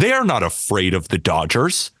Dodgers. They are not afraid of the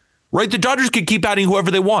Dodgers, right? The Dodgers can keep adding whoever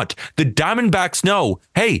they want. The Diamondbacks know,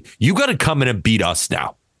 hey, you got to come in and beat us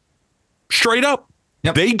now. Straight up.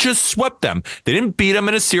 Yep. They just swept them. They didn't beat them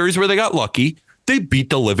in a series where they got lucky. They beat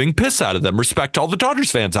the living piss out of them. Respect to all the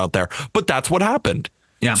Dodgers fans out there. But that's what happened.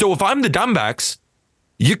 Yeah. So if I'm the Diamondbacks,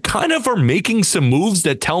 you kind of are making some moves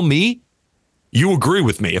that tell me you agree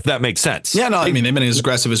with me, if that makes sense. Yeah, no, I mean, they've been as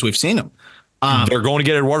aggressive as we've seen them. They're going to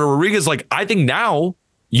get Eduardo Rodriguez. Like, I think now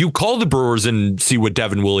you call the Brewers and see what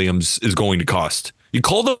Devin Williams is going to cost. You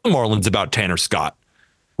call the Marlins about Tanner Scott,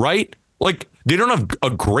 right? Like, they don't have a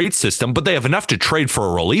great system, but they have enough to trade for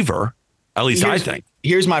a reliever. At least I think.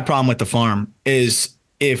 Here's my problem with the farm is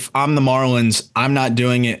if I'm the Marlins, I'm not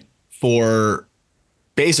doing it for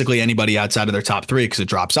basically anybody outside of their top 3 because it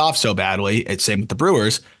drops off so badly. It's same with the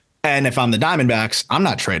Brewers. And if I'm the Diamondbacks, I'm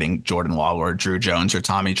not trading Jordan Lawler or Drew Jones or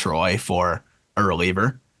Tommy Troy for a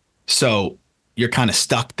reliever. So you're kind of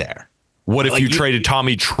stuck there. What if you traded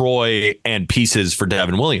Tommy Troy and pieces for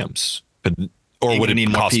Devin Williams? Or would it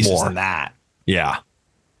need cost more pieces more than that? Yeah.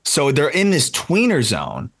 So they're in this tweener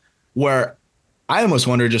zone where I almost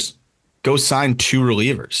wonder, just go sign 2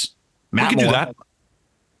 relievers. We could do that.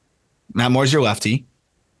 Matt Moore's your lefty,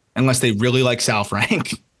 unless they really like Sal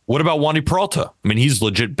Frank. What about Wandy Peralta? I mean, he's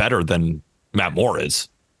legit better than Matt Moore is.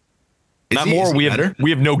 Matt Moore, we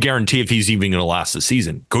have no guarantee if he's even going to last the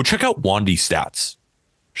season. Go check out Wandy's stats.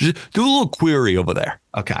 Just do a little query over there.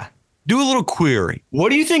 Okay. Do a little query. What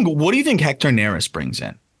do you think Hector Neris brings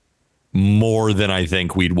in? More than I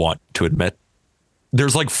think we'd want to admit.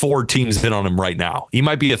 There's like 4 teams in on him right now. He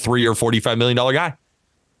might be a $3 or $45 million guy.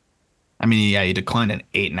 I mean, yeah, he declined an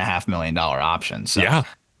 $8.5 million option. So yeah.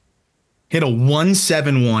 Hit a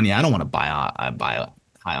 171. Yeah, I don't want to buy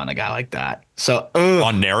high on a guy like that. So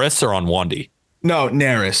on Neris or on Wandy? No,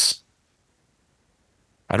 Neris.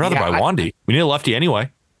 I'd rather buy Wandy. We need a lefty anyway.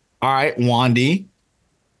 All right, Wandy.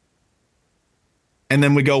 And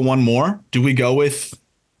then we go one more. Do we go with?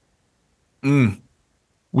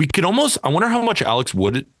 We could almost. I wonder how much Alex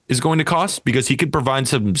Wood is going to cost, because he could provide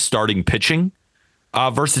some starting pitching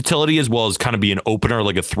versatility as well as kind of be an opener,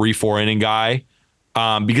 like a 3-4 inning guy.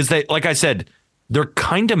 Because they, like I said, they're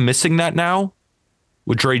kind of missing that now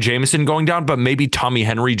with Dre Jameson going down, but maybe Tommy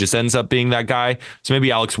Henry just ends up being that guy. So maybe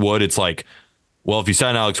Alex Wood, it's like, well, if you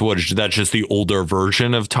sign Alex Wood, that's just the older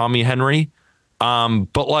version of Tommy Henry.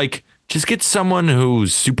 But like, just get someone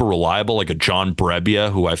who's super reliable, like a John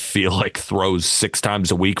Brebbia, who I feel like throws 6 times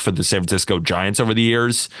a week for the San Francisco Giants over the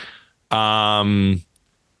years.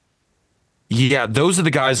 Yeah, those are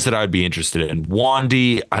the guys that I'd be interested in.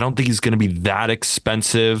 Wandy, I don't think he's going to be that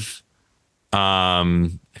expensive.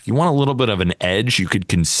 If you want a little bit of an edge, you could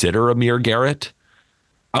consider Amir Garrett.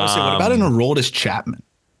 I would say, what about an Aroldis Chapman?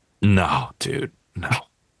 No, dude, no.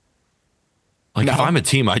 Like, if I'm a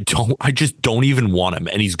team, I just don't even want him,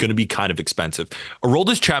 and he's going to be kind of expensive.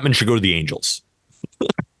 Aroldis Chapman should go to the Angels.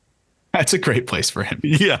 That's a great place for him.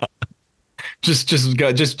 Yeah. Just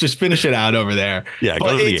finish it out over there. Yeah,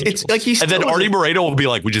 go to the Angels. It's like and then Artie Moreno will be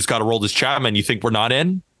like, "We just got Aroldis Chapman. You think we're not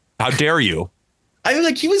in? How dare you?" I mean,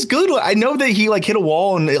 like, he was good. I know that he like hit a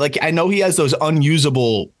wall, and like I know he has those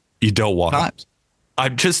unusable. You don't want times.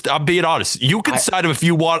 I'm being honest. You can sign him if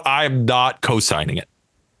you want. I am not co-signing it.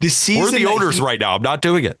 The season we're the owners right now. I'm not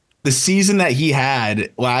doing it. The season that he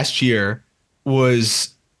had last year would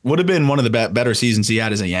have been one of the better seasons he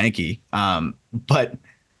had as a Yankee. But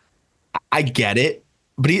I get it.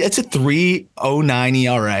 But it's a 3.09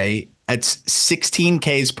 ERA. That's 16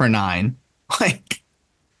 Ks per 9. Like,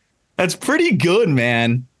 that's pretty good,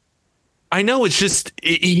 man. I know, it's just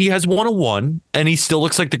he has 101 and he still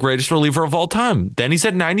looks like the greatest reliever of all time. Then he's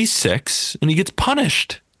at 96 and he gets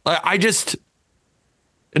punished.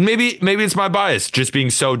 And maybe it's my bias, just being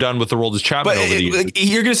so done with the Aroldis Chapman over the years.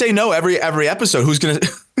 You're gonna say no every episode. Who's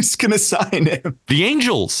gonna sign him? The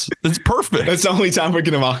Angels. That's perfect. That's the only time we're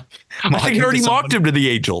gonna mock. I think he already mocked him to the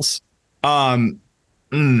Angels.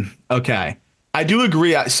 Okay. I do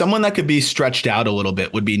agree. Someone that could be stretched out a little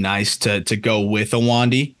bit would be nice to go with a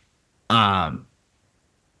Wandy.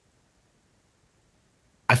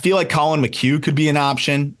 I feel like Colin McHugh could be an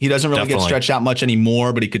option. He doesn't really get stretched out much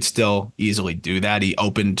anymore, but he could still easily do that. He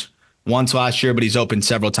opened once last year, but he's opened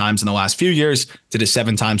several times in the last few years. Did it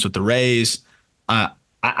 7 times with the Rays. I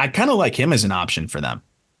kind of like him as an option for them.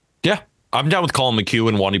 Yeah, I'm down with Colin McHugh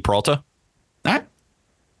and Wandy Peralta. All right.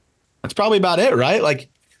 That's probably about it, right? Like,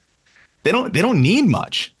 they don't need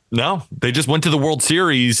much. No, they just went to the World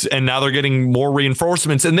Series and now they're getting more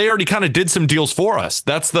reinforcements, and they already kind of did some deals for us.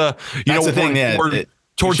 That's the thing. Yeah,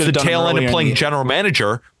 towards the tail end of playing general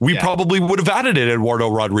manager, we probably would have added an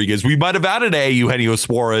Eduardo Rodriguez. We might have added a Eugenio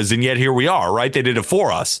Suarez, and yet here we are, right? They did it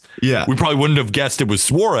for us. Yeah. We probably wouldn't have guessed it was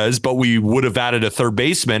Suarez, but we would have added a third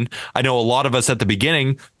baseman. I know a lot of us at the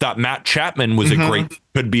beginning thought Matt Chapman was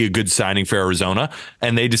could be a good signing for Arizona,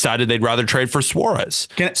 and they decided they'd rather trade for Suarez.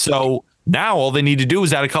 So now all they need to do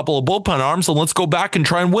is add a couple of bullpen arms, and let's go back and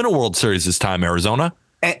try and win a World Series this time, Arizona.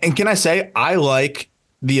 And can I say, I like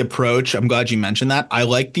the approach. I'm glad you mentioned that. I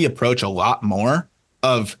like the approach a lot more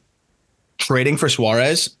of trading for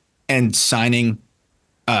Suarez and signing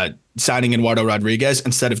Eduardo Rodriguez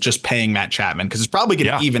instead of just paying Matt Chapman, because it's probably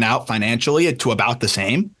going to even out financially to about the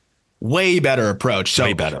same. Way better approach. So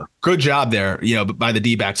way better. Good job there, by the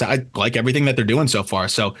D-backs. I like everything that they're doing so far.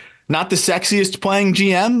 So not the sexiest playing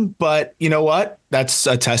GM, but you know what? That's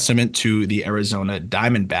a testament to the Arizona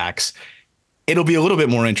Diamondbacks. It'll be a little bit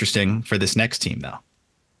more interesting for this next team, though.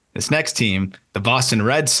 this next team, the Boston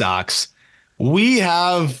Red Sox, we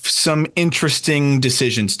have some interesting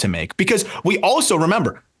decisions to make because we also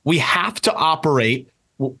remember we have to operate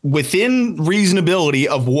within reasonability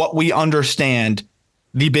of what we understand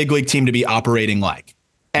the big league team to be operating like.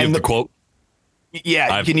 And the quote.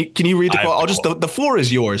 Yeah. Can you read the quote? I'll just, the floor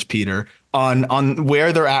is yours, Peter, on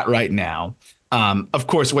where they're at right now. Of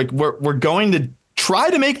course, like we're going to try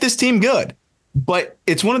to make this team good, but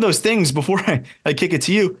it's one of those things before I kick it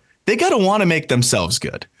to you, they got to want to make themselves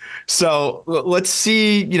good. So let's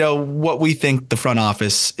see, what we think the front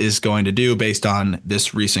office is going to do based on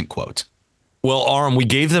this recent quote. Well, Aram, we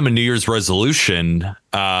gave them a New Year's resolution,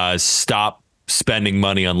 stop spending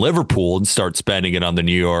money on Liverpool and start spending it on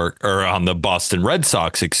the Boston Red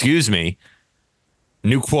Sox, excuse me.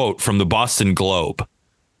 New quote from the Boston Globe.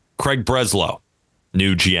 Craig Breslow,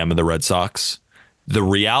 new GM of the Red Sox. The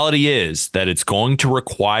reality is that it's going to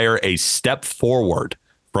require a step forward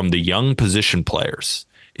from the young position players.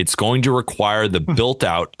 It's going to require the built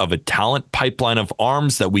out of a talent pipeline of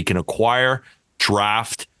arms that we can acquire,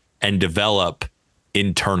 draft, and develop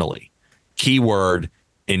internally. Keyword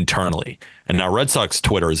internally. And now Red Sox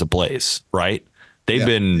Twitter is ablaze, right? They've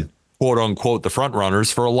been quote unquote the front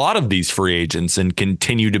runners for a lot of these free agents and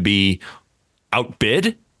continue to be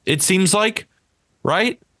outbid, it seems like,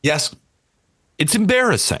 right? Yes. It's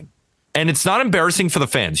embarrassing. And it's not embarrassing for the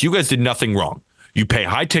fans. You guys did nothing wrong. You pay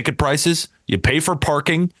high ticket prices, you pay for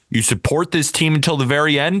parking, you support this team until the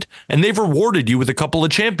very end, and they've rewarded you with a couple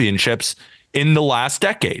of championships in the last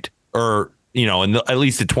decade, or, at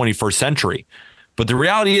least the 21st century. But the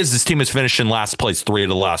reality is this team has finished in last place 3 of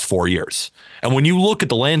the last 4 years. And when you look at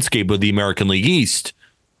the landscape of the American League East,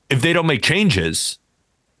 if they don't make changes,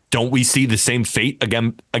 don't we see the same fate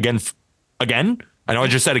again? I know I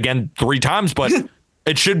just said again 3 times, but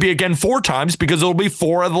it should be again 4 times because it'll be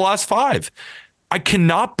 4 of the last 5. I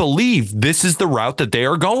cannot believe this is the route that they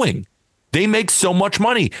are going. They make so much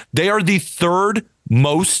money. They are the 3rd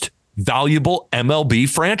most valuable MLB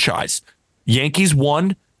franchise. Yankees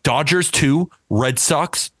 1, Dodgers 2, Red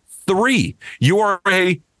Sox 3. You are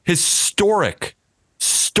a historic,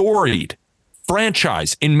 storied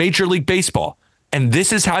franchise in Major League Baseball. And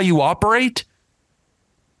this is how you operate?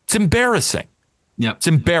 It's embarrassing. Yep. It's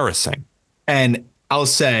embarrassing. And I'll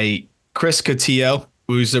say Chris Cotillo,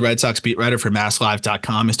 who's the Red Sox beat writer for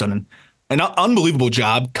MassLive.com, has done an unbelievable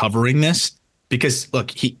job covering this because,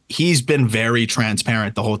 look, he's been very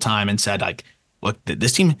transparent the whole time and said, like, look,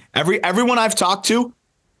 this team, everyone I've talked to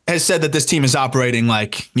has said that this team is operating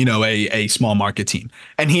like, a small market team.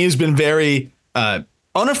 And he has been very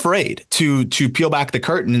unafraid to peel back the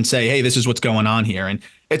curtain and say, hey, this is what's going on here. And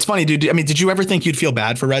it's funny, dude. I mean, did you ever think you'd feel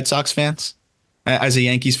bad for Red Sox fans? As a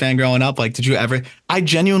Yankees fan growing up, like, did you ever? I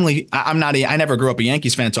never grew up a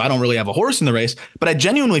Yankees fan, so I don't really have a horse in the race, but I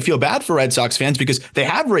genuinely feel bad for Red Sox fans because they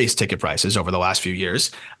have raised ticket prices over the last few years.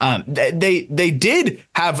 They did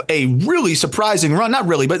have a really surprising run, not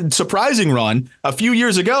really, but surprising run a few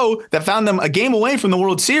years ago that found them a game away from the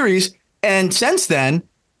World Series. And since then,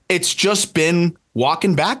 it's just been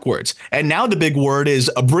walking backwards. And now the big word is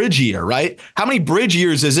a bridge year, right? How many bridge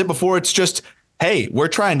years is it before it's just, hey, we're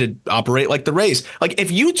trying to operate like the Rays? Like, if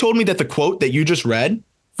you told me that the quote that you just read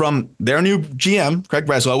from their new GM, Craig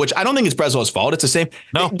Breslow, which I don't think it's Breslow's fault. It's the same.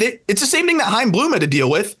 No, it's the same thing that Chaim Bloom had to deal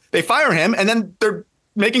with. They fire him and then they're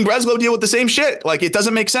making Breslow deal with the same shit. Like, it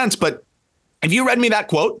doesn't make sense. But if you read me that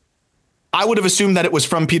quote, I would have assumed that it was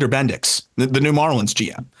from Peter Bendix, the new Marlins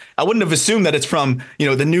GM. I wouldn't have assumed that it's from,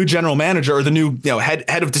 the new general manager or the new,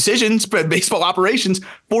 head of decisions for baseball operations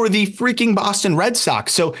for the freaking Boston Red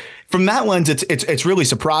Sox. So from that lens, it's really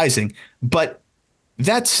surprising. But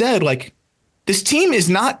that said, like, this team is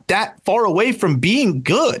not that far away from being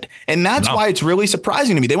good. And that's why it's really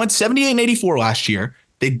surprising to me. They went 78-84 last year.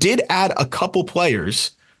 They did add a couple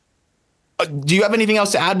players. Do you have anything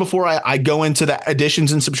else to add before I go into the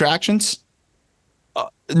additions and subtractions?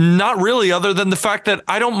 Not really, other than the fact that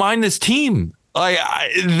I don't mind this team.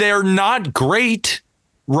 They're not great,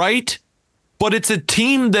 right? But it's a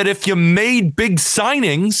team that if you made big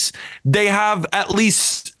signings, they have at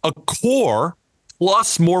least a core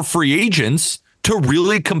plus more free agents to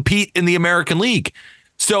really compete in the American League.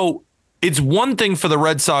 So it's one thing for the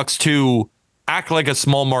Red Sox to act like a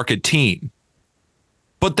small market team,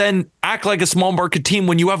 but then act like a small market team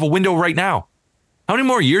when you have a window right now. How many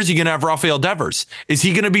more years are you going to have Rafael Devers? Is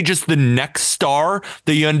he going to be just the next star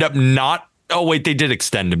that you end up not? Oh, wait, they did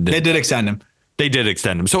extend him. They did extend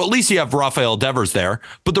him. So at least you have Rafael Devers there.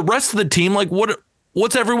 But the rest of the team, like,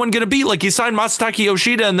 what's everyone going to be? Like, you signed Masataka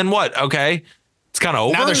Yoshida and then what? Okay, it's kind of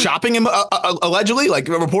over. Now they're shopping him allegedly. Like,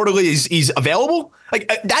 reportedly he's available. Like,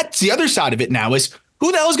 that's the other side of it now is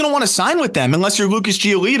who the hell is going to want to sign with them unless you're Lucas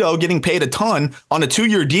Giolito getting paid a ton on a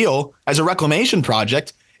 2-year deal as a reclamation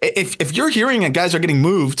project? If you're hearing that guys are getting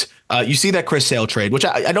moved, you see that Chris Sale trade, which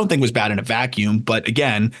I don't think was bad in a vacuum. But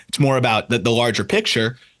again, it's more about the larger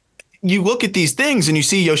picture. You look at these things and you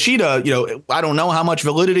see Yoshida, I don't know how much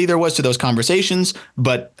validity there was to those conversations,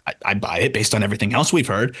 but I buy it based on everything else we've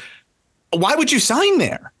heard. Why would you sign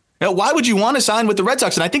there? Why would you want to sign with the Red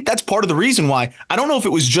Sox? And I think that's part of the reason why. I don't know if it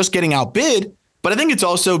was just getting outbid, but I think it's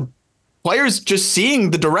also players just seeing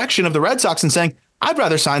the direction of the Red Sox and saying, I'd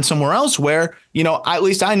rather sign somewhere else where, at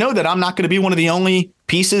least I know that I'm not going to be one of the only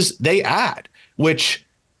pieces they add, which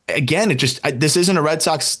again, this isn't a Red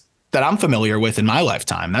Sox that I'm familiar with in my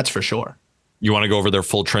lifetime. That's for sure. You want to go over their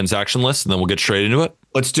full transaction list and then we'll get straight into it?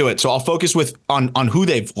 Let's do it. So I'll focus on who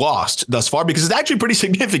they've lost thus far, because it's actually pretty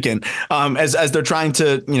significant as they're trying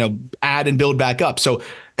to, add and build back up. So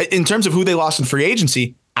in terms of who they lost in free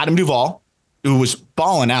agency, Adam Duvall, who was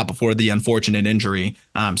balling out before the unfortunate injury.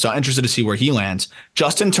 So I'm interested to see where he lands.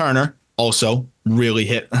 Justin Turner also really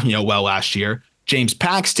hit, well last year. James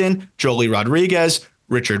Paxton, Joely Rodriguez,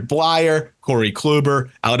 Richard Blyer, Corey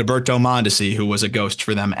Kluber, Alberto Mondesi, who was a ghost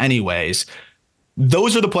for them anyways.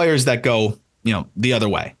 Those are the players that go, the other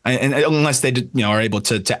way. And unless they, are able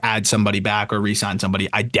to add somebody back or re-sign somebody.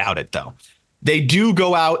 I doubt it, though. They do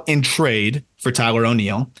go out and trade for Tyler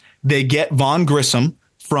O'Neill. They get Vaughn Grissom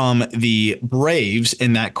from the Braves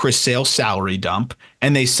in that Chris Sale salary dump,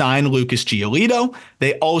 and they sign Lucas Giolito.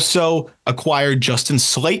 They also acquired Justin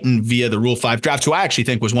Slayton via the Rule 5 draft, who I actually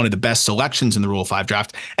think was one of the best selections in the Rule 5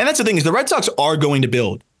 draft. And that's the thing, is the Red Sox are going to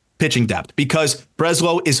build pitching depth because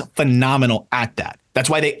Breslow is phenomenal at that. That's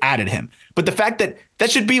why they added him. But the fact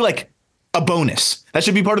that should be like a bonus. That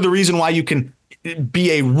should be part of the reason why you can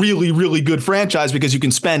be a really, really good franchise, because you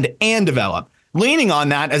can spend and develop. Leaning on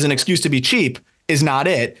that as an excuse to be cheap is not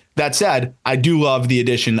it. That said, I do love the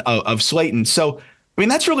addition of Slayton. So,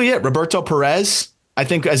 that's really it. Roberto Perez, I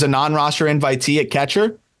think, as a non-roster invitee at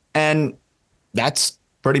catcher. And that's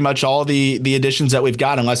pretty much all the additions that we've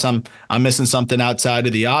got, unless I'm missing something outside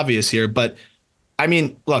of the obvious here. But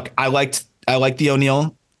look, I liked the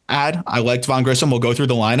O'Neill ad. I liked Vaughn Grissom. We'll go through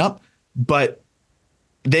the lineup, but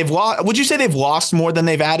they've lost. Would you say they've lost more than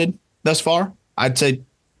they've added thus far? I'd say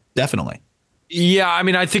definitely. Yeah,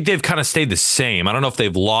 I think they've kind of stayed the same. I don't know if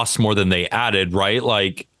they've lost more than they added, right?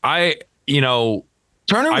 Like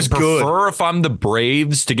Turner was good. I prefer if I'm the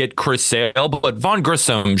Braves to get Chris Sale, but Vaughn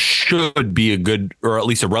Grissom should be a good, or at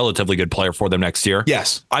least a relatively good player for them next year.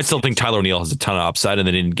 Yes. I still think Tyler O'Neill has a ton of upside, and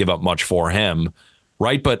they didn't give up much for him,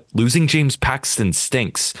 right? But losing James Paxton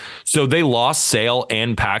stinks. So they lost Sale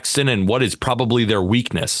and Paxton, and what is probably their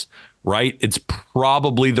weakness, right? It's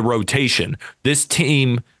probably the rotation. This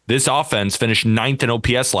offense finished 9th in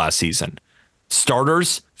OPS last season.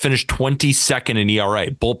 Starters finished 22nd in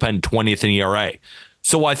ERA. Bullpen 20th in ERA.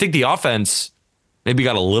 So I think the offense maybe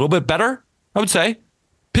got a little bit better, I would say.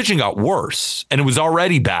 Pitching got worse, and it was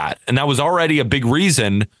already bad. And that was already a big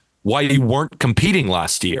reason why you weren't competing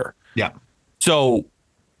last year. Yeah. So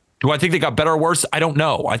do I think they got better or worse? I don't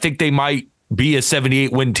know. I think they might be a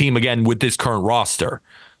 78-win team again with this current roster.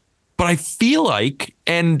 But I feel like,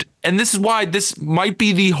 and this is why this might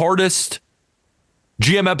be the hardest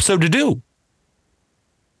GM episode to do.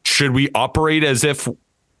 Should we operate as if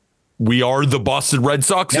we are the Boston Red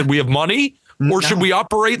Sox and we have money? Or should we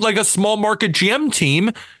operate like a small market GM team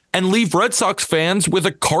and leave Red Sox fans with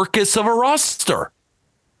a carcass of a roster?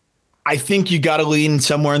 I think you got to lean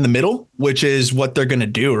somewhere in the middle, which is what they're going to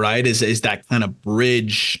do, right? Is that kind of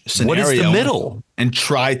bridge scenario. What is the middle? And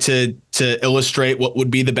try to illustrate what would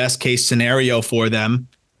be the best case scenario for them,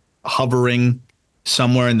 hovering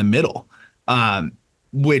somewhere in the middle,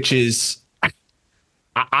 which is,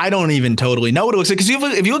 I don't even totally know what it looks like.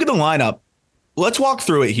 Because if you look at the lineup, let's walk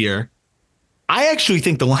through it here. I actually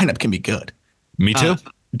think the lineup can be good. Me too.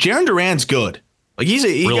 Jarren Duran's good. Like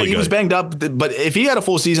he was banged up, but if he had a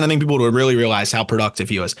full season, I think people would really realize how productive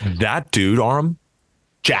he was. That dude, Aram,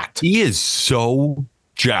 jacked. He is so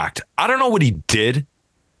jacked. I don't know what he did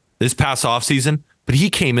this past offseason, but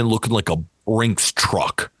he came in looking like a Brinks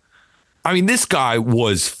truck. This guy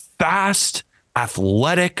was fast,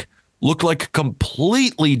 athletic, looked like a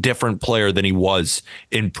completely different player than he was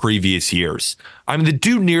in previous years. The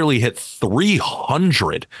dude nearly hit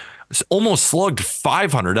 300. Almost slugged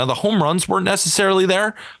 500. Now, the home runs weren't necessarily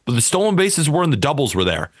there, but the stolen bases were and the doubles were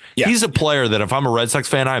there. Yeah. He's a player that if I'm a Red Sox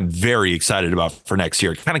fan, I'm very excited about for next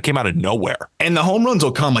year. It kind of came out of nowhere. And the home runs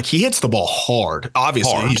will come. Like, he hits the ball hard.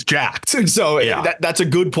 Obviously, he's jacked. So yeah. That's a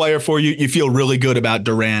good player for you. You feel really good about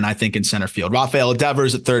Duran, I think, in center field. Rafael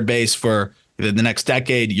Devers at third base for the next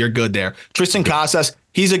decade. You're good there. Tristan Casas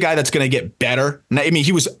He's a guy that's going to get better. I mean,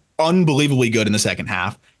 he was unbelievably good in the second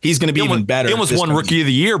half. He's going to be even better. He almost won Rookie of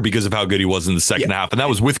the Year because of how good he was in the second half, and that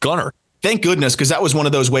was with Gunnar. Thank goodness, because that was one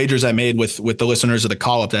of those wagers I made with the listeners of the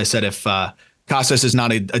call-up that I said, if Casas is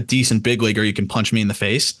not a decent big leaguer, you can punch me in the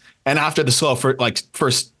face. And after the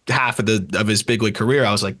first half of his big league career,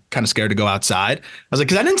 I was like kind of scared to go outside. I was like,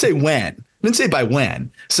 because I didn't say when. I didn't say by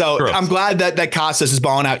when. So True. I'm glad that Casas is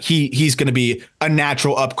balling out. He's going to be a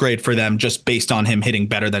natural upgrade for them just based on him hitting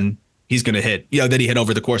better than he's going to hit, that he hit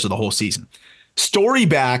over the course of the whole season. Story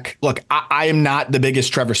back. Look, I am not the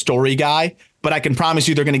biggest Trevor Story guy, but I can promise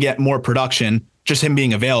you they're going to get more production. Just him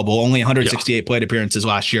being available, only 168 plate appearances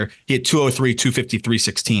last year. He had 203, 250,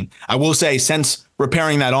 316. I will say, since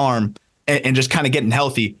repairing that arm and just kind of getting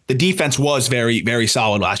healthy, the defense was very, very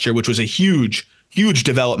solid last year, which was a huge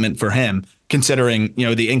development for him, considering,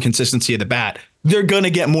 the inconsistency of the bat. They're going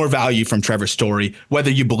to get more value from Trevor Story, whether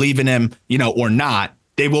you believe in him, or not.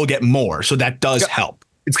 They will get more. So that does help.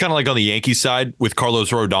 It's kind of like on the Yankees side with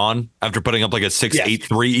Carlos Rodon after putting up like a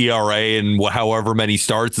 6.83 ERA and however many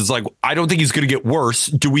starts. It's like, I don't think he's going to get worse.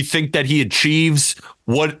 Do we think that he achieves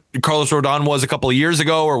what Carlos Rodon was a couple of years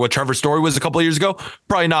ago or what Trevor Story was a couple of years ago?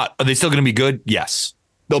 Probably not. Are they still going to be good? Yes.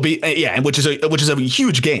 They'll be, and which is a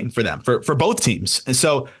huge gain for them, for both teams. And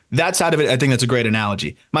so that side of it, I think that's a great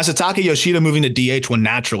analogy. Masataka Yoshida moving to DH will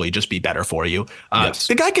naturally just be better for you. Yes.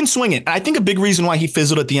 The guy can swing it. And I think a big reason why he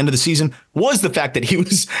fizzled at the end of the season was the fact that he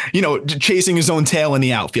was, chasing his own tail in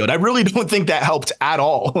the outfield. I really don't think that helped at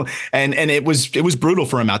all. And it was brutal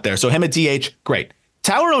for him out there. So him at DH, great.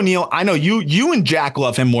 Tyler O'Neill, I know you and Jack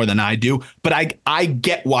love him more than I do, but I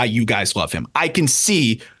get why you guys love him. I can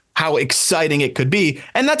see how exciting it could be.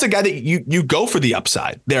 And that's a guy that you go for the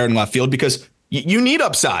upside there in left field because you need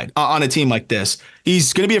upside on a team like this.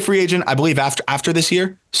 He's going to be a free agent, I believe, after this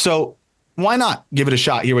year. So why not give it a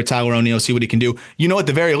shot here with Tyler O'Neill, see what he can do? At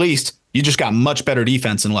the very least, you just got much better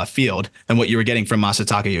defense in left field than what you were getting from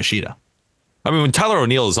Masataka Yoshida. I mean, when Tyler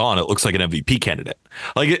O'Neill is on, it looks like an MVP candidate.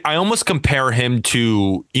 Like, I almost compare him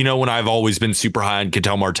to, when I've always been super high on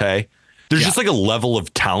Ketel Marte. There's just like a level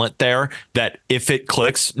of talent there that if it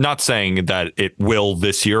clicks, not saying that it will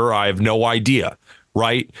this year, I have no idea,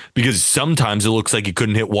 right? Because sometimes it looks like he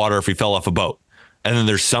couldn't hit water if he fell off a boat. And then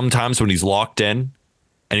there's sometimes when he's locked in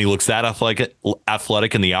and he looks that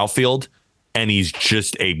athletic in the outfield and he's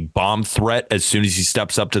just a bomb threat as soon as he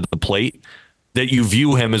steps up to the plate, that you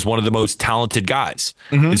view him as one of the most talented guys.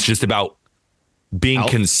 Mm-hmm. It's just about being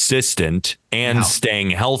consistent and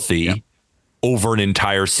staying healthy over an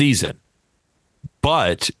entire season.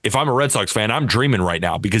 But if I'm a Red Sox fan, I'm dreaming right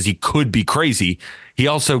now because he could be crazy. He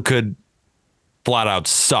also could flat out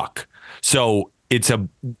suck. So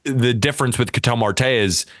the difference with Ketel Marte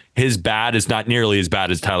is his bat is not nearly as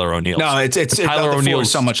bad as Tyler O'Neill's. No, Tyler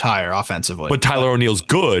O'Neill's so much higher offensively. But Tyler O'Neill's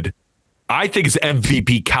good. I think it's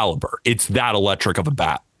MVP caliber. It's that electric of a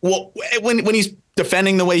bat. Well, when he's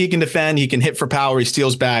defending the way he can defend, he can hit for power, he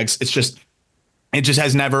steals bags. It just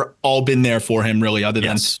has never all been there for him, really, other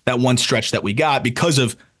than that one stretch that we got because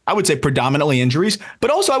of, I would say, predominantly injuries.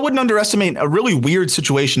 But also, I wouldn't underestimate a really weird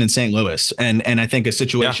situation in St. Louis. And I think a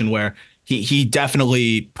situation where he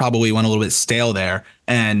definitely probably went a little bit stale there.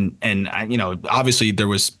 And obviously there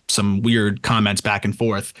was some weird comments back and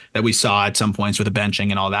forth that we saw at some points with the benching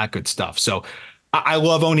and all that good stuff. So I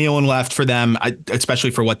love O'Neill and left for them,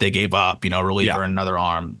 especially for what they gave up, reliever and another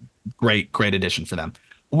arm. Great addition for them.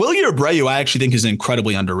 Wilyer Abreu, I actually think, is an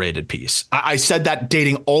incredibly underrated piece. I said that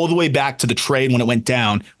dating all the way back to the trade when it went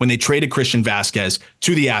down, when they traded Christian Vasquez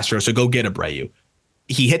to the Astros. So go get Abreu.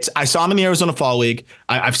 He hits. I saw him in the Arizona Fall League.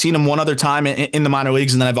 I've seen him one other time in the minor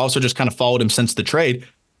leagues, and then I've also just kind of followed him since the trade.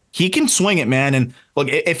 He can swing it, man. And look,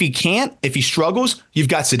 if he struggles, you've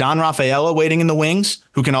got Ceddanne Rafaela waiting in the wings,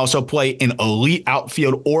 who can also play an elite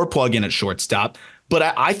outfield or plug in at shortstop.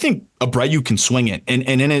 But I think Abreu can swing it. And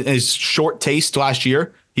in his short taste last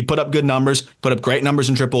year, he put up good numbers, put up great numbers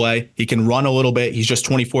in AAA. He can run a little bit. He's just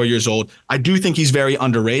 24 years old. I do think he's very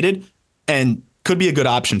underrated and could be a good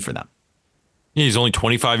option for them. Yeah, he's only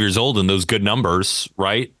 25 years old and those good numbers,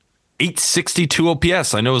 right? 862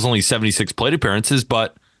 OPS. I know it was only 76 plate appearances,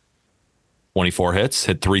 but 24 hits,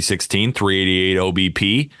 hit 316, 388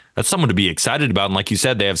 OBP. That's someone to be excited about. And like you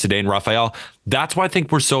said, they have Ceddanne Rafael. That's why I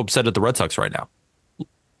think we're so upset at the Red Sox right now.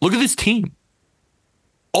 Look at this team.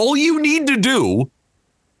 All you need to do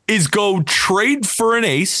is go trade for an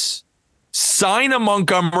ace, sign a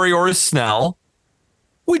Montgomery or a Snell,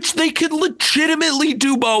 which they could legitimately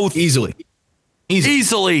do both. Easily.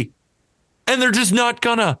 And they're just not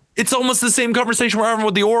gonna. It's almost the same conversation we're having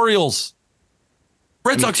with the Orioles.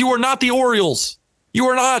 Red Sox, you are not the Orioles. You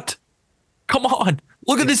are not. Come on.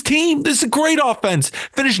 Look at this team. This is a great offense.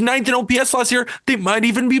 Finished 9th in OPS last year. They might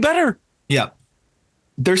even be better. Yeah.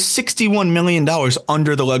 They're $61 million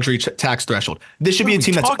under the luxury tax threshold. This should be a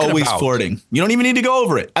team that's always flirting. You don't even need to go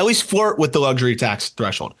over it. At least flirt with the luxury tax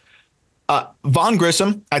threshold. Vaughn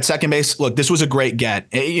Grissom at second base. Look, this was a great get.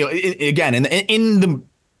 Again, in the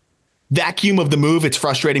vacuum of the move, it's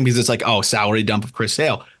frustrating because it's like, oh, salary dump of Chris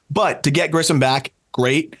Sale. But to get Grissom back,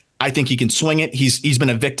 great. I think he can swing it. He's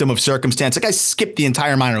been a victim of circumstance. The guy skipped the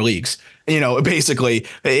entire minor leagues. Basically,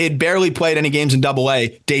 it barely played any games in AA.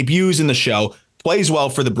 Debuts in the show. Plays well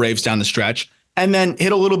for the Braves down the stretch, and then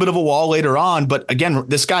hit a little bit of a wall later on. But again,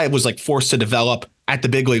 this guy was like forced to develop at the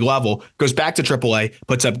big league level, goes back to AAA,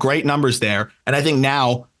 puts up great numbers there. And I think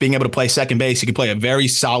now being able to play second base, he can play a very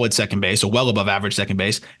solid second base, a well above average second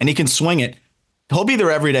base, and he can swing it. He'll be their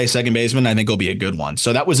everyday second baseman. I think he'll be a good one.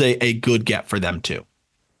 So that was a good get for them too.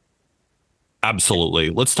 Absolutely.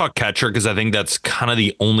 Let's talk catcher because I think that's kind of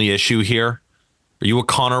the only issue here. Are you a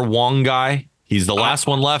Connor Wong guy? He's the last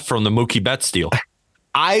one left from the Mookie Betts deal.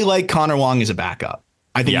 I like Connor Wong as a backup.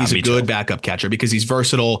 I think he's a good backup catcher because he's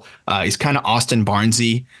versatile. He's kind of Austin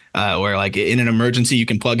Barnesy, where like in an emergency you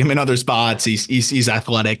can plug him in other spots. He's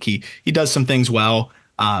athletic. He does some things well.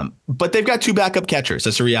 But they've got two backup catchers.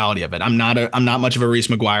 That's the reality of it. I'm not much of a Reese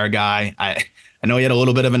McGuire guy. I know he had a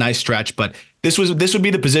little bit of a nice stretch, but this would be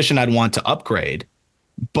the position I'd want to upgrade.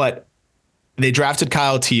 But they drafted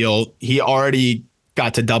Kyle Teal. He already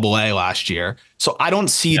got to AA last year. So I don't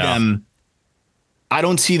see them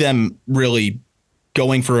really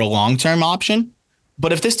going for a long-term option.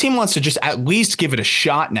 But if this team wants to just at least give it a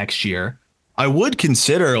shot next year, I would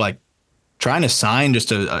consider like trying to sign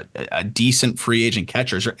just a decent free agent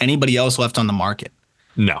catcher. Is there anybody else left on the market?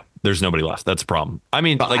 No, there's nobody left. That's a problem. I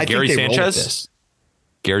mean, like Gary Sanchez.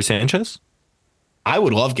 Gary Sanchez? I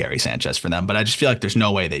would love Gary Sanchez for them, but I just feel like there's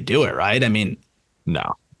no way they do it, right? I mean,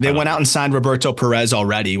 no. They went out and signed Roberto Perez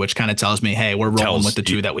already, which kind of tells me, hey, we're rolling with the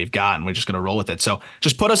two that we've got, and we're just going to roll with it. So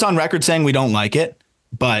just put us on record saying we don't like it,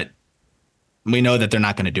 but we know that they're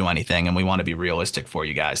not going to do anything, and we want to be realistic for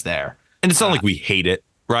you guys there. And it's not like we hate it,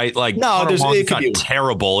 right? Like, no, it's not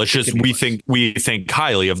terrible. It's just we think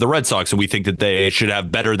highly of the Red Sox, and we think that they should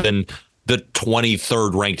have better than the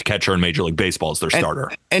 23rd ranked catcher in Major League Baseball as their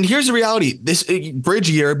starter. And here's the reality. This bridge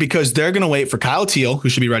year, because they're going to wait for Kyle Teal, who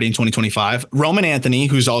should be ready in 2025. Roman Anthony,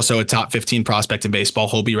 who's also a top 15 prospect in baseball,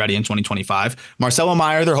 he'll be ready in 2025. Marcelo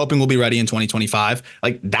Meyer, they're hoping will be ready in 2025.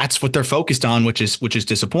 Like that's what they're focused on, which is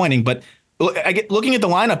disappointing. But looking at the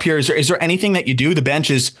lineup here, is there anything that you do? The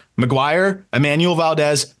bench is McGuire, Emmanuel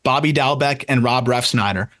Valdez, Bobby Dalbec, and Rob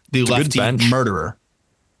Refsnyder, the lefty murderer.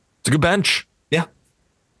 It's a good bench. Yeah.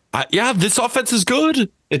 This offense is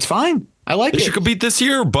good. It's fine. I like it. They should compete this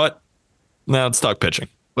year, but now it's stuck pitching.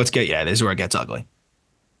 This is where it gets ugly.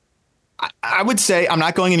 I would say I'm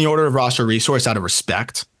not going in the order of roster resource out of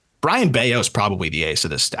respect. Brian Bayo is probably the ace of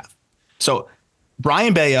this staff. So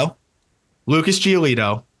Brian Bayo, Lucas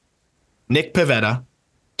Giolito, Nick Pivetta,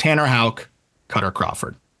 Tanner Houck, Cutter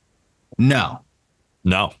Crawford. No.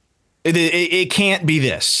 It can't be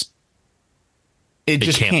this. It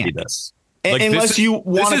just can't be this. Like unless you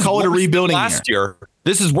want to call it a rebuilding year.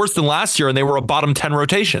 This is worse than last year, and they were a bottom 10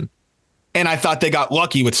 rotation. And I thought they got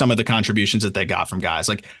lucky with some of the contributions that they got from guys.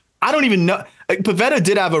 Like, I don't even know. Like, Pivetta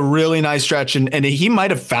did have a really nice stretch, and he might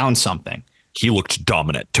have found something. He looked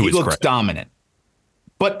dominant, his credit. He looked dominant.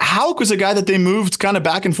 But Houck was a guy that they moved kind of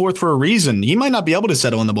back and forth for a reason. He might not be able to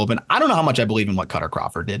settle in the bullpen. I don't know how much I believe in what Cutter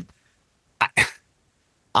Crawford did.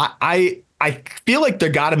 I feel like they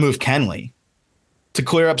got to move Kenley to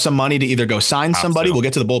clear up some money to either go sign somebody. We'll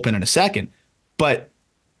get to the bullpen in a second. But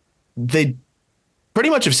they pretty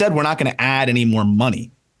much have said we're not going to add any more money,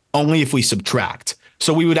 only if we subtract.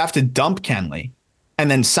 So we would have to dump Kenley and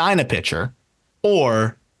then sign a pitcher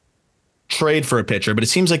or trade for a pitcher. But it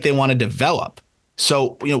seems like they want to develop.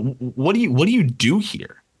 So, what do you do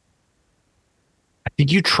here? I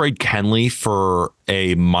think you trade Kenley for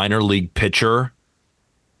a minor league pitcher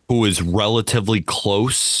who is relatively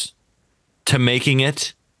close to making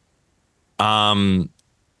it.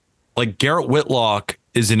 Like Garrett Whitlock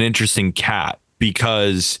is an interesting cat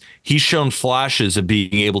because he's shown flashes of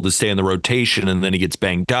being able to stay in the rotation, and then he gets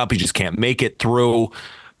banged up. He just can't make it through,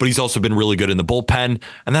 but he's also been really good in the bullpen.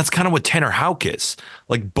 And that's kind of what Tanner Houck is.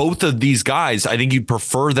 Like both of these guys, I think you'd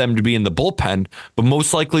prefer them to be in the bullpen, but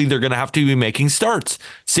most likely they're going to have to be making starts.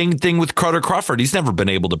 Same thing with Cutter Crawford. He's never been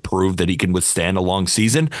able to prove that he can withstand a long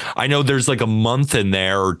season. I know there's like a month in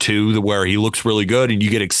there or two where he looks really good and you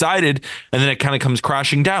get excited, and then it kind of comes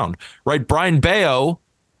crashing down, right? Brian Bayo,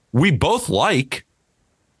 we both like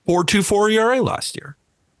 4.24 ERA last year.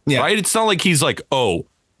 Yeah. Right. It's not like he's like, oh,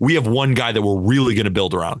 we have one guy that we're really going to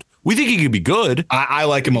build around. We think he could be good. I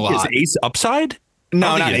like him a lot. Is Ace upside?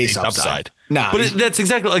 No, not Ace upside. No, but that's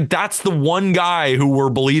exactly like that's the one guy who we're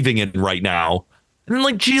believing in right now. And then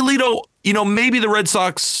like Giolito, maybe the Red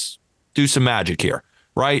Sox do some magic here,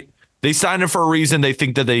 right? They signed him for a reason. They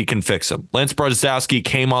think that they can fix him. Lance Brzezowski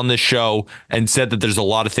came on this show and said that there's a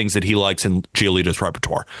lot of things that he likes in Giolito's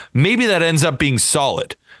repertoire. Maybe that ends up being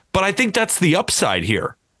solid, but I think that's the upside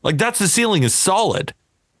here. Like that's the ceiling is solid.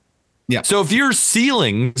 Yeah. So if your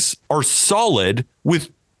ceilings are solid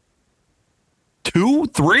with 2,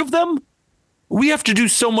 3 of them, we have to do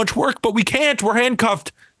so much work, but we can't. We're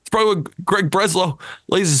handcuffed. It's probably what Greg Breslow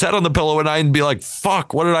lays his head on the pillow at night and be like,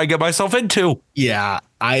 fuck, what did I get myself into? Yeah.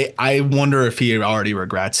 I wonder if he already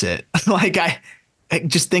regrets it. Like I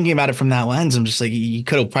just thinking about it from that lens, I'm just like, he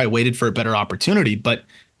could have probably waited for a better opportunity, but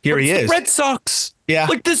here he is. The Red Sox. Yeah.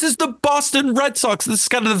 Like this is the Boston Red Sox. This is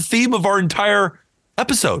kind of the theme of our entire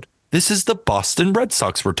episode. This is the Boston Red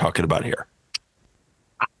Sox we're talking about here.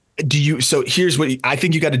 So here's what I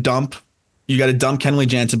think you got to dump. You got to dump Kenley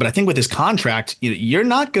Jansen, but I think with his contract, you're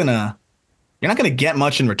not gonna get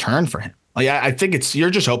much in return for him. Like I think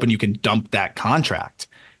you're just hoping you can dump that contract.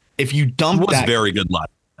 If you dump that, very good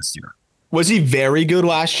last year. Was he very good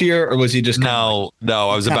last year, or was he just no?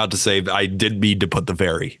 I was about to say I did need to put the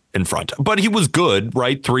very in front, but he was good,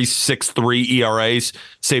 right? 3.63 ERAs,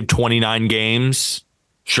 saved 29 games,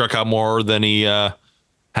 struck out more than he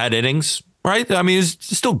had innings. Right? I mean, he's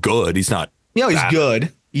still good. He's not. He's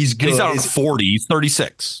good. He's good. He's not 40. He's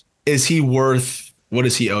 36. Is he worth, what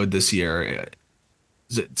is he owed this year?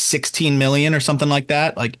 Is it 16 million or something like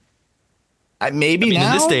that? Like, maybe now?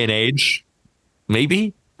 In this day and age,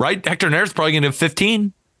 maybe. Right? Hector Neris probably going to have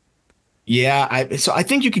 15. Yeah. So I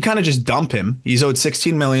think you could kind of just dump him. He's owed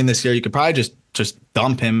 16 million this year. You could probably just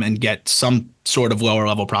dump him and get some sort of lower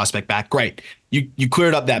level prospect back. Great. You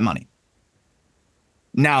cleared up that money.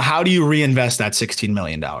 Now, how do you reinvest that $16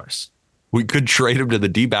 million? We could trade him to the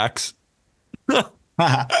D-backs.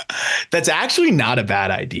 That's actually not a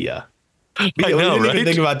bad idea. We didn't even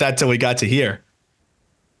think about that till we got to here.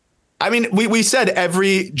 I mean, we said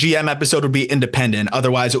every GM episode would be independent.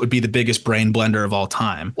 Otherwise, it would be the biggest brain blender of all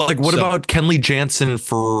time. Like, what about Kenley Jansen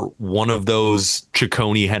for one of those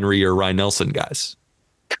Ciccone, Henry, or Ryan Nelson guys?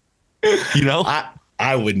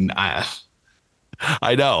 I wouldn't.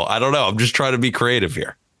 I know. I don't know. I'm just trying to be creative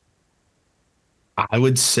here. I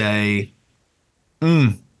would say,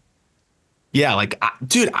 yeah, like,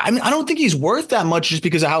 dude, I mean, I don't think he's worth that much just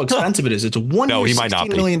because of how expensive it is. It's a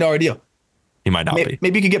 $16 million deal. He might not be.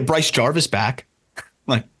 Maybe you could get Bryce Jarvis back.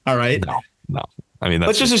 Like, all right. No. I mean,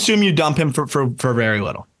 let's just assume you dump him for very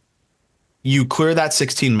little. You clear that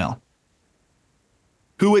 16 mil.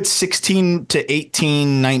 Who at 16 to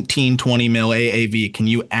 18, 19, 20 mil AAV can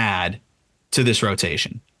you add to this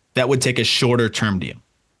rotation that would take a shorter term deal?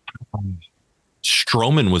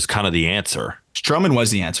 Stroman was kind of the answer. Stroman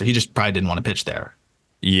was the answer. He just probably didn't want to pitch there.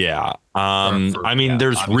 Yeah.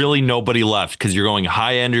 There's really nobody left because you're going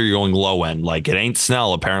high end or you're going low end. Like it ain't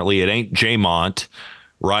Snell. Apparently it ain't Jamont,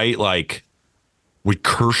 right? Like would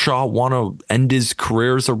Kershaw want to end his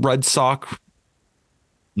career as a Red Sox?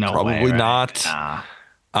 No, probably way, not. Nah.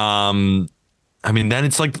 Then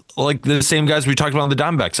it's like the same guys we talked about on the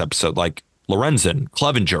Diamondbacks episode, like Lorenzen,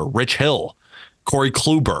 Clevenger, Rich Hill, Corey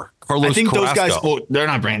Kluber, Carlos I think Carrasco. Those guys, they're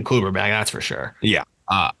not bringing Kluber back, that's for sure. Yeah.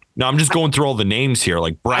 No, I'm just going through all the names here,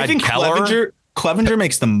 like Brad Keller. Clevenger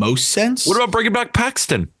makes the most sense. What about bringing back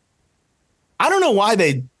Paxton? I don't know why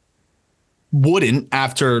they wouldn't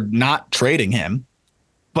after not trading him,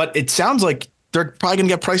 but it sounds like they're probably going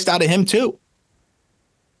to get priced out of him too.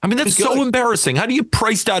 I mean, that's so embarrassing. How do you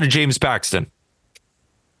priced out of James Paxton?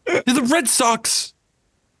 They're the Red Sox.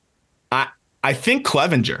 I think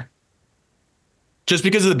Clevenger. Just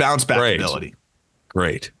because of the bounce back ability.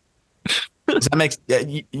 Great. Does that make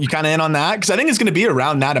you kind of in on that? Because I think it's going to be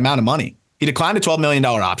around that amount of money. He declined a $12 million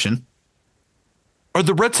option. Are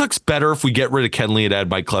the Red Sox better if we get rid of Kenley and add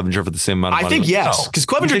Mike Clevenger for the same amount of money? I think yes, because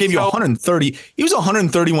Clevenger gave you 130. He was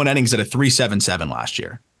 131 innings at a 3.77 last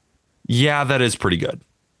year. Yeah, that is pretty good.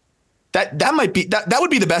 That might be that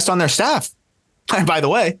would be the best on their staff. By the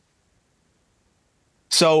way.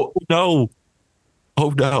 So no. Oh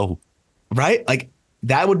no. Right? Like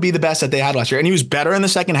that would be the best that they had last year. And he was better in the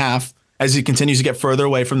second half as he continues to get further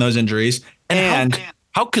away from those injuries. And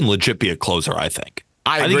how can legit be a closer, I think.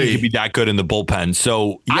 I agree. think he could be that good in the bullpen.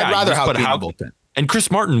 So yeah, I'd rather have the bullpen. And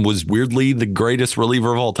Chris Martin was weirdly the greatest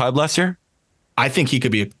reliever of all time last year. I think he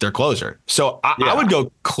could be their closer. So I would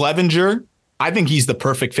go Clevenger. I think he's the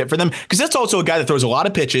perfect fit for them because that's also a guy that throws a lot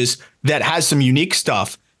of pitches, that has some unique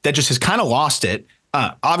stuff, that just has kind of lost it.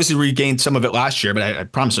 Obviously regained some of it last year, but I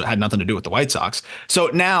promise it had nothing to do with the White Sox. So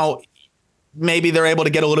now maybe they're able to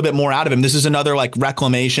get a little bit more out of him. This is another like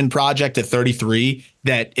reclamation project at 33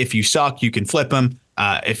 that if you suck, you can flip him.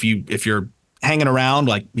 If you're hanging around,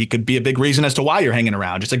 like he could be a big reason as to why you're hanging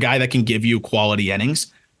around. Just a guy that can give you quality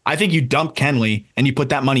innings. I think you dump Kenley and you put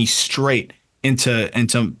that money straight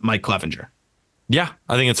into Mike Clevinger. Yeah,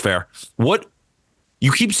 I think it's fair. What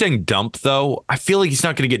you keep saying dump though, I feel like he's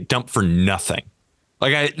not going to get dumped for nothing.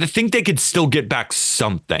 Like I think they could still get back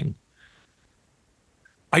something.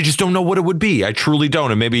 I just don't know what it would be. I truly don't.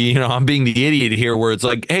 And maybe, I'm being the idiot here where it's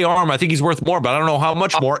like, hey, Arm, I think he's worth more, but I don't know how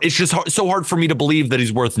much more. It's just so hard for me to believe that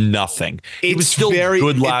he's worth nothing. He was still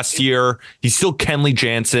good last year. He's still Kenley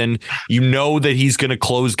Jansen. You know that he's going to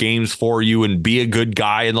close games for you and be a good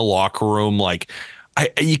guy in the locker room. Like,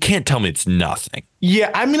 you can't tell me it's nothing.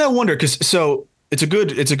 Yeah, I mean, I wonder because it's a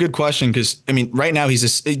good question because right now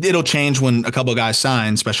it'll change when a couple of guys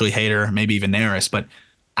sign, especially Hader, maybe even Neris, but.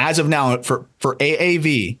 As of now, for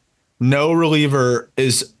AAV, no reliever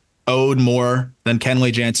is owed more than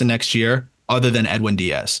Kenley Jansen next year other than Edwin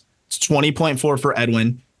Diaz. It's 20.4 for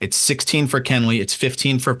Edwin. It's 16 for Kenley. It's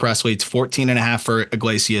 15 for Presley. It's 14.5 for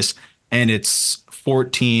Iglesias. And it's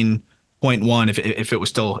 14.1 if it was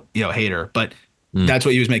still, Hader. But that's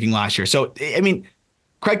what he was making last year. So,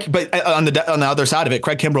 Craig, but on the other side of it,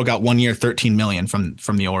 Craig Kimbrell got 1 year, $13 million from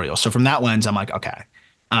the Orioles. So from that lens, I'm like, okay.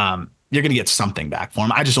 You're going to get something back for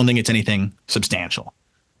him. I just don't think it's anything substantial.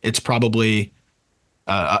 It's probably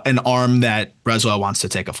an arm that Breslow wants to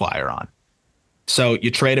take a flyer on. So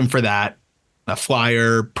you trade him for that, a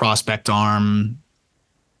flyer, prospect arm,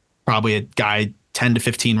 probably a guy 10 to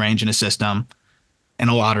 15 range in a system, and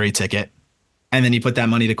a lottery ticket. And then you put that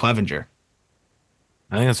money to Clevinger.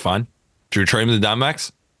 I think that's fine. Should we trade him to the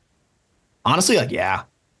Diamondbacks? Honestly, yeah.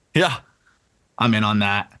 Yeah. I'm in on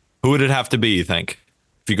that. Who would it have to be, you think?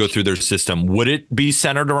 If you go through their system, would it be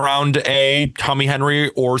centered around a Tommy Henry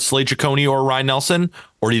or Slade Ciccone or Ryan Nelson?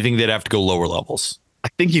 Or do you think they'd have to go lower levels? I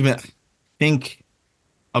think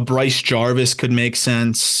a Bryce Jarvis could make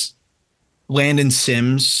sense. Landon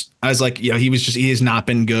Sims, I was like, he has not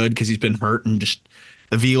been good because he's been hurt and just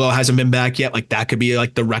the velo hasn't been back yet. Like that could be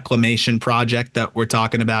like the reclamation project that we're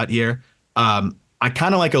talking about here. I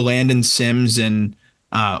kind of like a Landon Sims and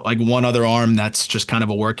like one other arm that's just kind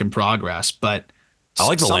of a work in progress, but I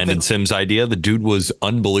like the Landon Sims idea. The dude was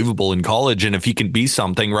unbelievable in college. And if he can be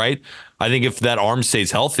something, right? I think if that arm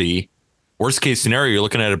stays healthy, worst case scenario, you're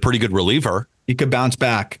looking at a pretty good reliever. He could bounce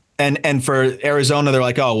back. And for Arizona, they're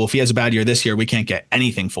like, oh, well, if he has a bad year this year, we can't get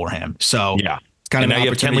anything for him. So yeah, it's kind of an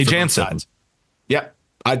opportunity for Jansen. Yeah.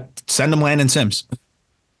 I'd send him Landon Sims.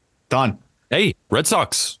 Done. Hey, Red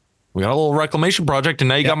Sox. We got a little reclamation project, and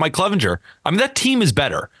now you got Mike Clevinger. That team is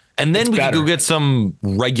better. And then we could go get some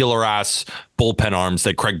regular ass bullpen arms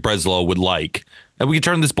that Craig Breslow would like. And we could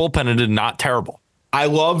turn this bullpen into not terrible.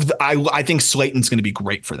 I think Slayton's going to be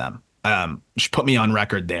great for them. Just put me on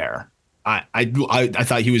record there. I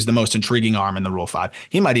thought he was the most intriguing arm in the Rule 5.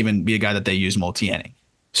 He might even be a guy that they use multi-inning.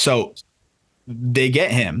 So they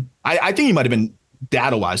get him. I think he might have been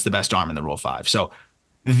data-wise the best arm in the Rule 5. So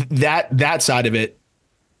that side of it,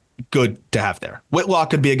 good to have there.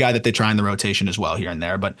 Whitlock could be a guy that they try in the rotation as well here and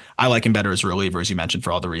there, but I like him better as a reliever, as you mentioned,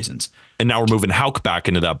 for all the reasons. And now we're moving Houck back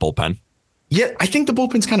into that bullpen. Yeah, I think the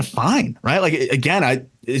bullpen's kind of fine, right? Like, again,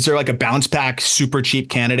 is there like a bounce back super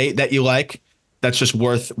cheap candidate that you like that's just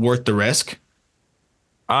worth the risk?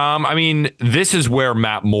 This is where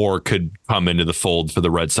Matt Moore could come into the fold for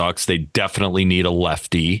the Red Sox. They definitely need a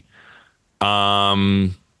lefty.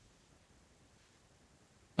 Another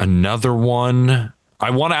one. I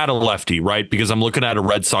want to add a lefty, right? Because I'm looking at a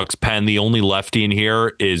Red Sox pen. The only lefty in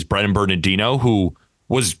here is Brennan Bernardino, who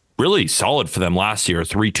was really solid for them last year,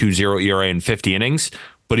 3.20 ERA in 50 innings,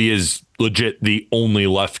 but he is legit the only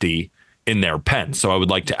lefty in their pen. So I would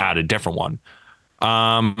like to add a different one. Do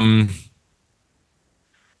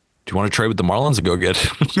you want to trade with the Marlins and go get?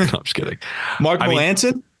 No, I'm just kidding. Mark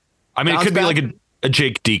Melancon? It could be like a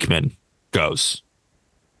Jake Diekman goes.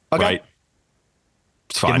 Okay. Right?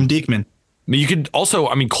 It's fine. Give him Diekman. You could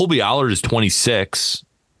also, Colby Allard is 26,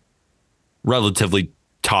 relatively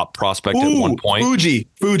top prospect at one point.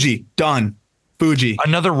 Fuji, done. Fuji.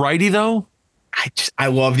 Another righty though? I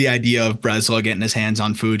love the idea of Breslow getting his hands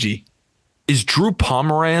on Fuji. Is Drew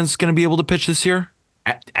Pomeranz going to be able to pitch this year?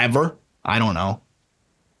 Ever? I don't know.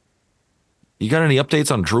 You got any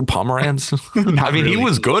updates on Drew Pomeranz? He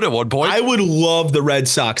was good at one point. I would love the Red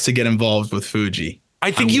Sox to get involved with Fuji. I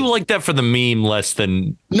think you like that for the meme less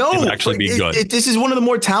than him actually be good. This is one of the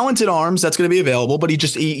more talented arms that's going to be available, but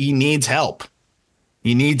he needs help.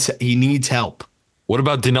 He needs help. What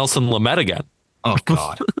about Dinelson Lamet again? Oh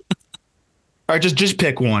God. All right, just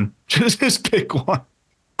pick one. Just pick one.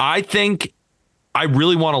 I think I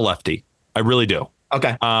really want a lefty. I really do.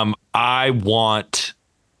 Okay. I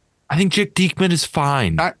think Jake Diekman is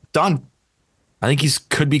fine. All right, done. I think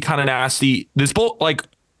could be kind of nasty.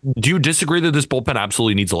 Do you disagree that this bullpen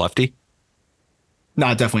absolutely needs a lefty? No,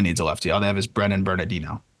 it definitely needs a lefty. All they have is Brennan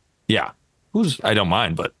Bernardino. Yeah. I don't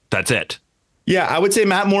mind, but that's it. Yeah, I would say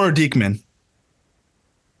Matt Moore or Diekman.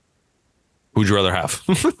 Who'd you rather have?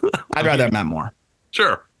 I'd rather have Matt Moore.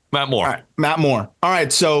 Sure. Matt Moore. All right, Matt Moore. All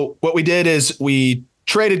right, so what we did is we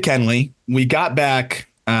traded Kenley. We got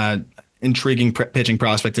back intriguing pitching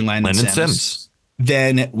prospect in Landon Sims.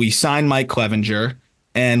 Then we signed Mike Clevenger,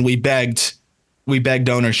 and we begged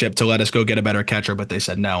ownership to let us go get a better catcher, but they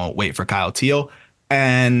said no, wait for Kyle Teal.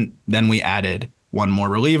 And then we added one more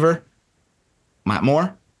reliever, Matt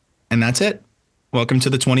Moore, and that's it. Welcome to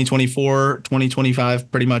the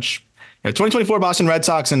 2024-2025, pretty much. 2024 Boston Red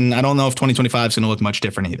Sox, and I don't know if 2025 is going to look much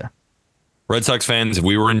different either. Red Sox fans, if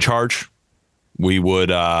we were in charge, we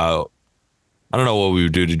would, I don't know what we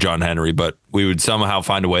would do to John Henry, but we would somehow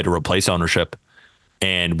find a way to replace ownership,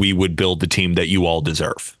 and we would build the team that you all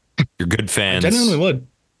deserve. You're good fans. I genuinely would.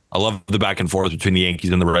 I love the back and forth between the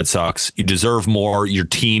Yankees and the Red Sox. You deserve more. Your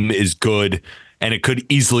team is good, and it could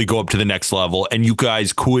easily go up to the next level, and you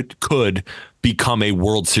guys could become a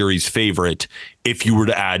World Series favorite if you were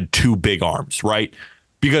to add two big arms, right?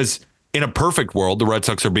 Because in a perfect world, the Red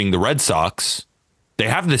Sox are being the Red Sox. They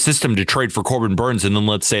have the system to trade for Corbin Burnes, and then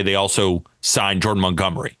let's say they also sign Jordan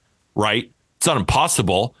Montgomery, right? It's not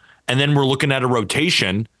impossible. And then we're looking at a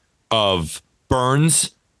rotation of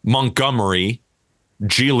Burnes, Montgomery,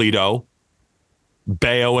 Giolito,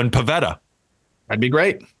 Bayo, and Pivetta. That'd be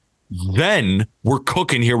great. Then we're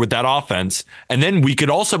cooking here with that offense. And then we could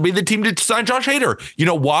also be the team to sign Josh Hader. You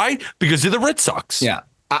know why? Because of the Red Sox. Yeah.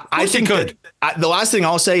 I think the last thing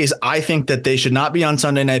I'll say is I think that they should not be on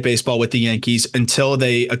Sunday Night Baseball with the Yankees until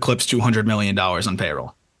they eclipse $200 million on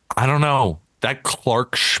payroll. I don't know. That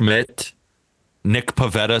Clark Schmidt, Nick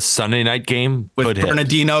Pivetta Sunday night game with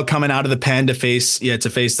Bernardino coming out of the pen to face the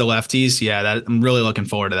lefties. Yeah, I'm really looking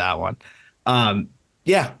forward to that one.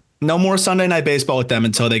 Yeah. No more Sunday Night Baseball with them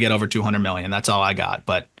until they get over 200 million. That's all I got.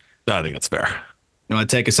 But I think that's fair. You want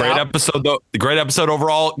to take us out? Great episode, though. Great episode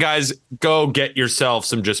overall, guys. Go get yourself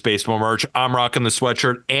some Just Baseball merch. I'm rocking the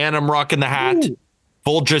sweatshirt and I'm rocking the hat. Ooh.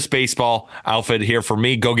 Full Just Baseball outfit here for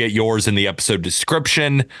me. Go get yours in the episode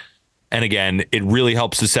description. And again, it really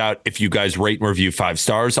helps us out if you guys rate and review 5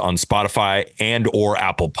 stars on Spotify and or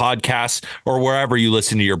Apple Podcasts or wherever you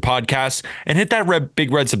listen to your podcasts, and hit that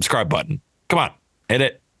big red subscribe button. Come on, hit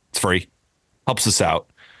it. It's free. Helps us out.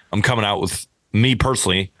 I'm coming out with me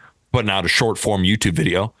personally putting out a short form YouTube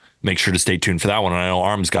video. Make sure to stay tuned for that one. And I know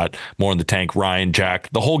Arm's got more in the tank. Ryan, Jack,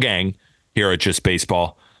 the whole gang here at Just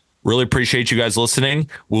Baseball. Really appreciate you guys listening.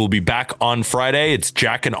 We'll be back on Friday. It's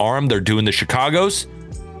Jack and Arm. They're doing the Chicagos.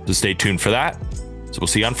 So stay tuned for that. So we'll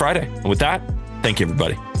see you on Friday. And with that, thank you,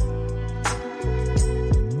 everybody.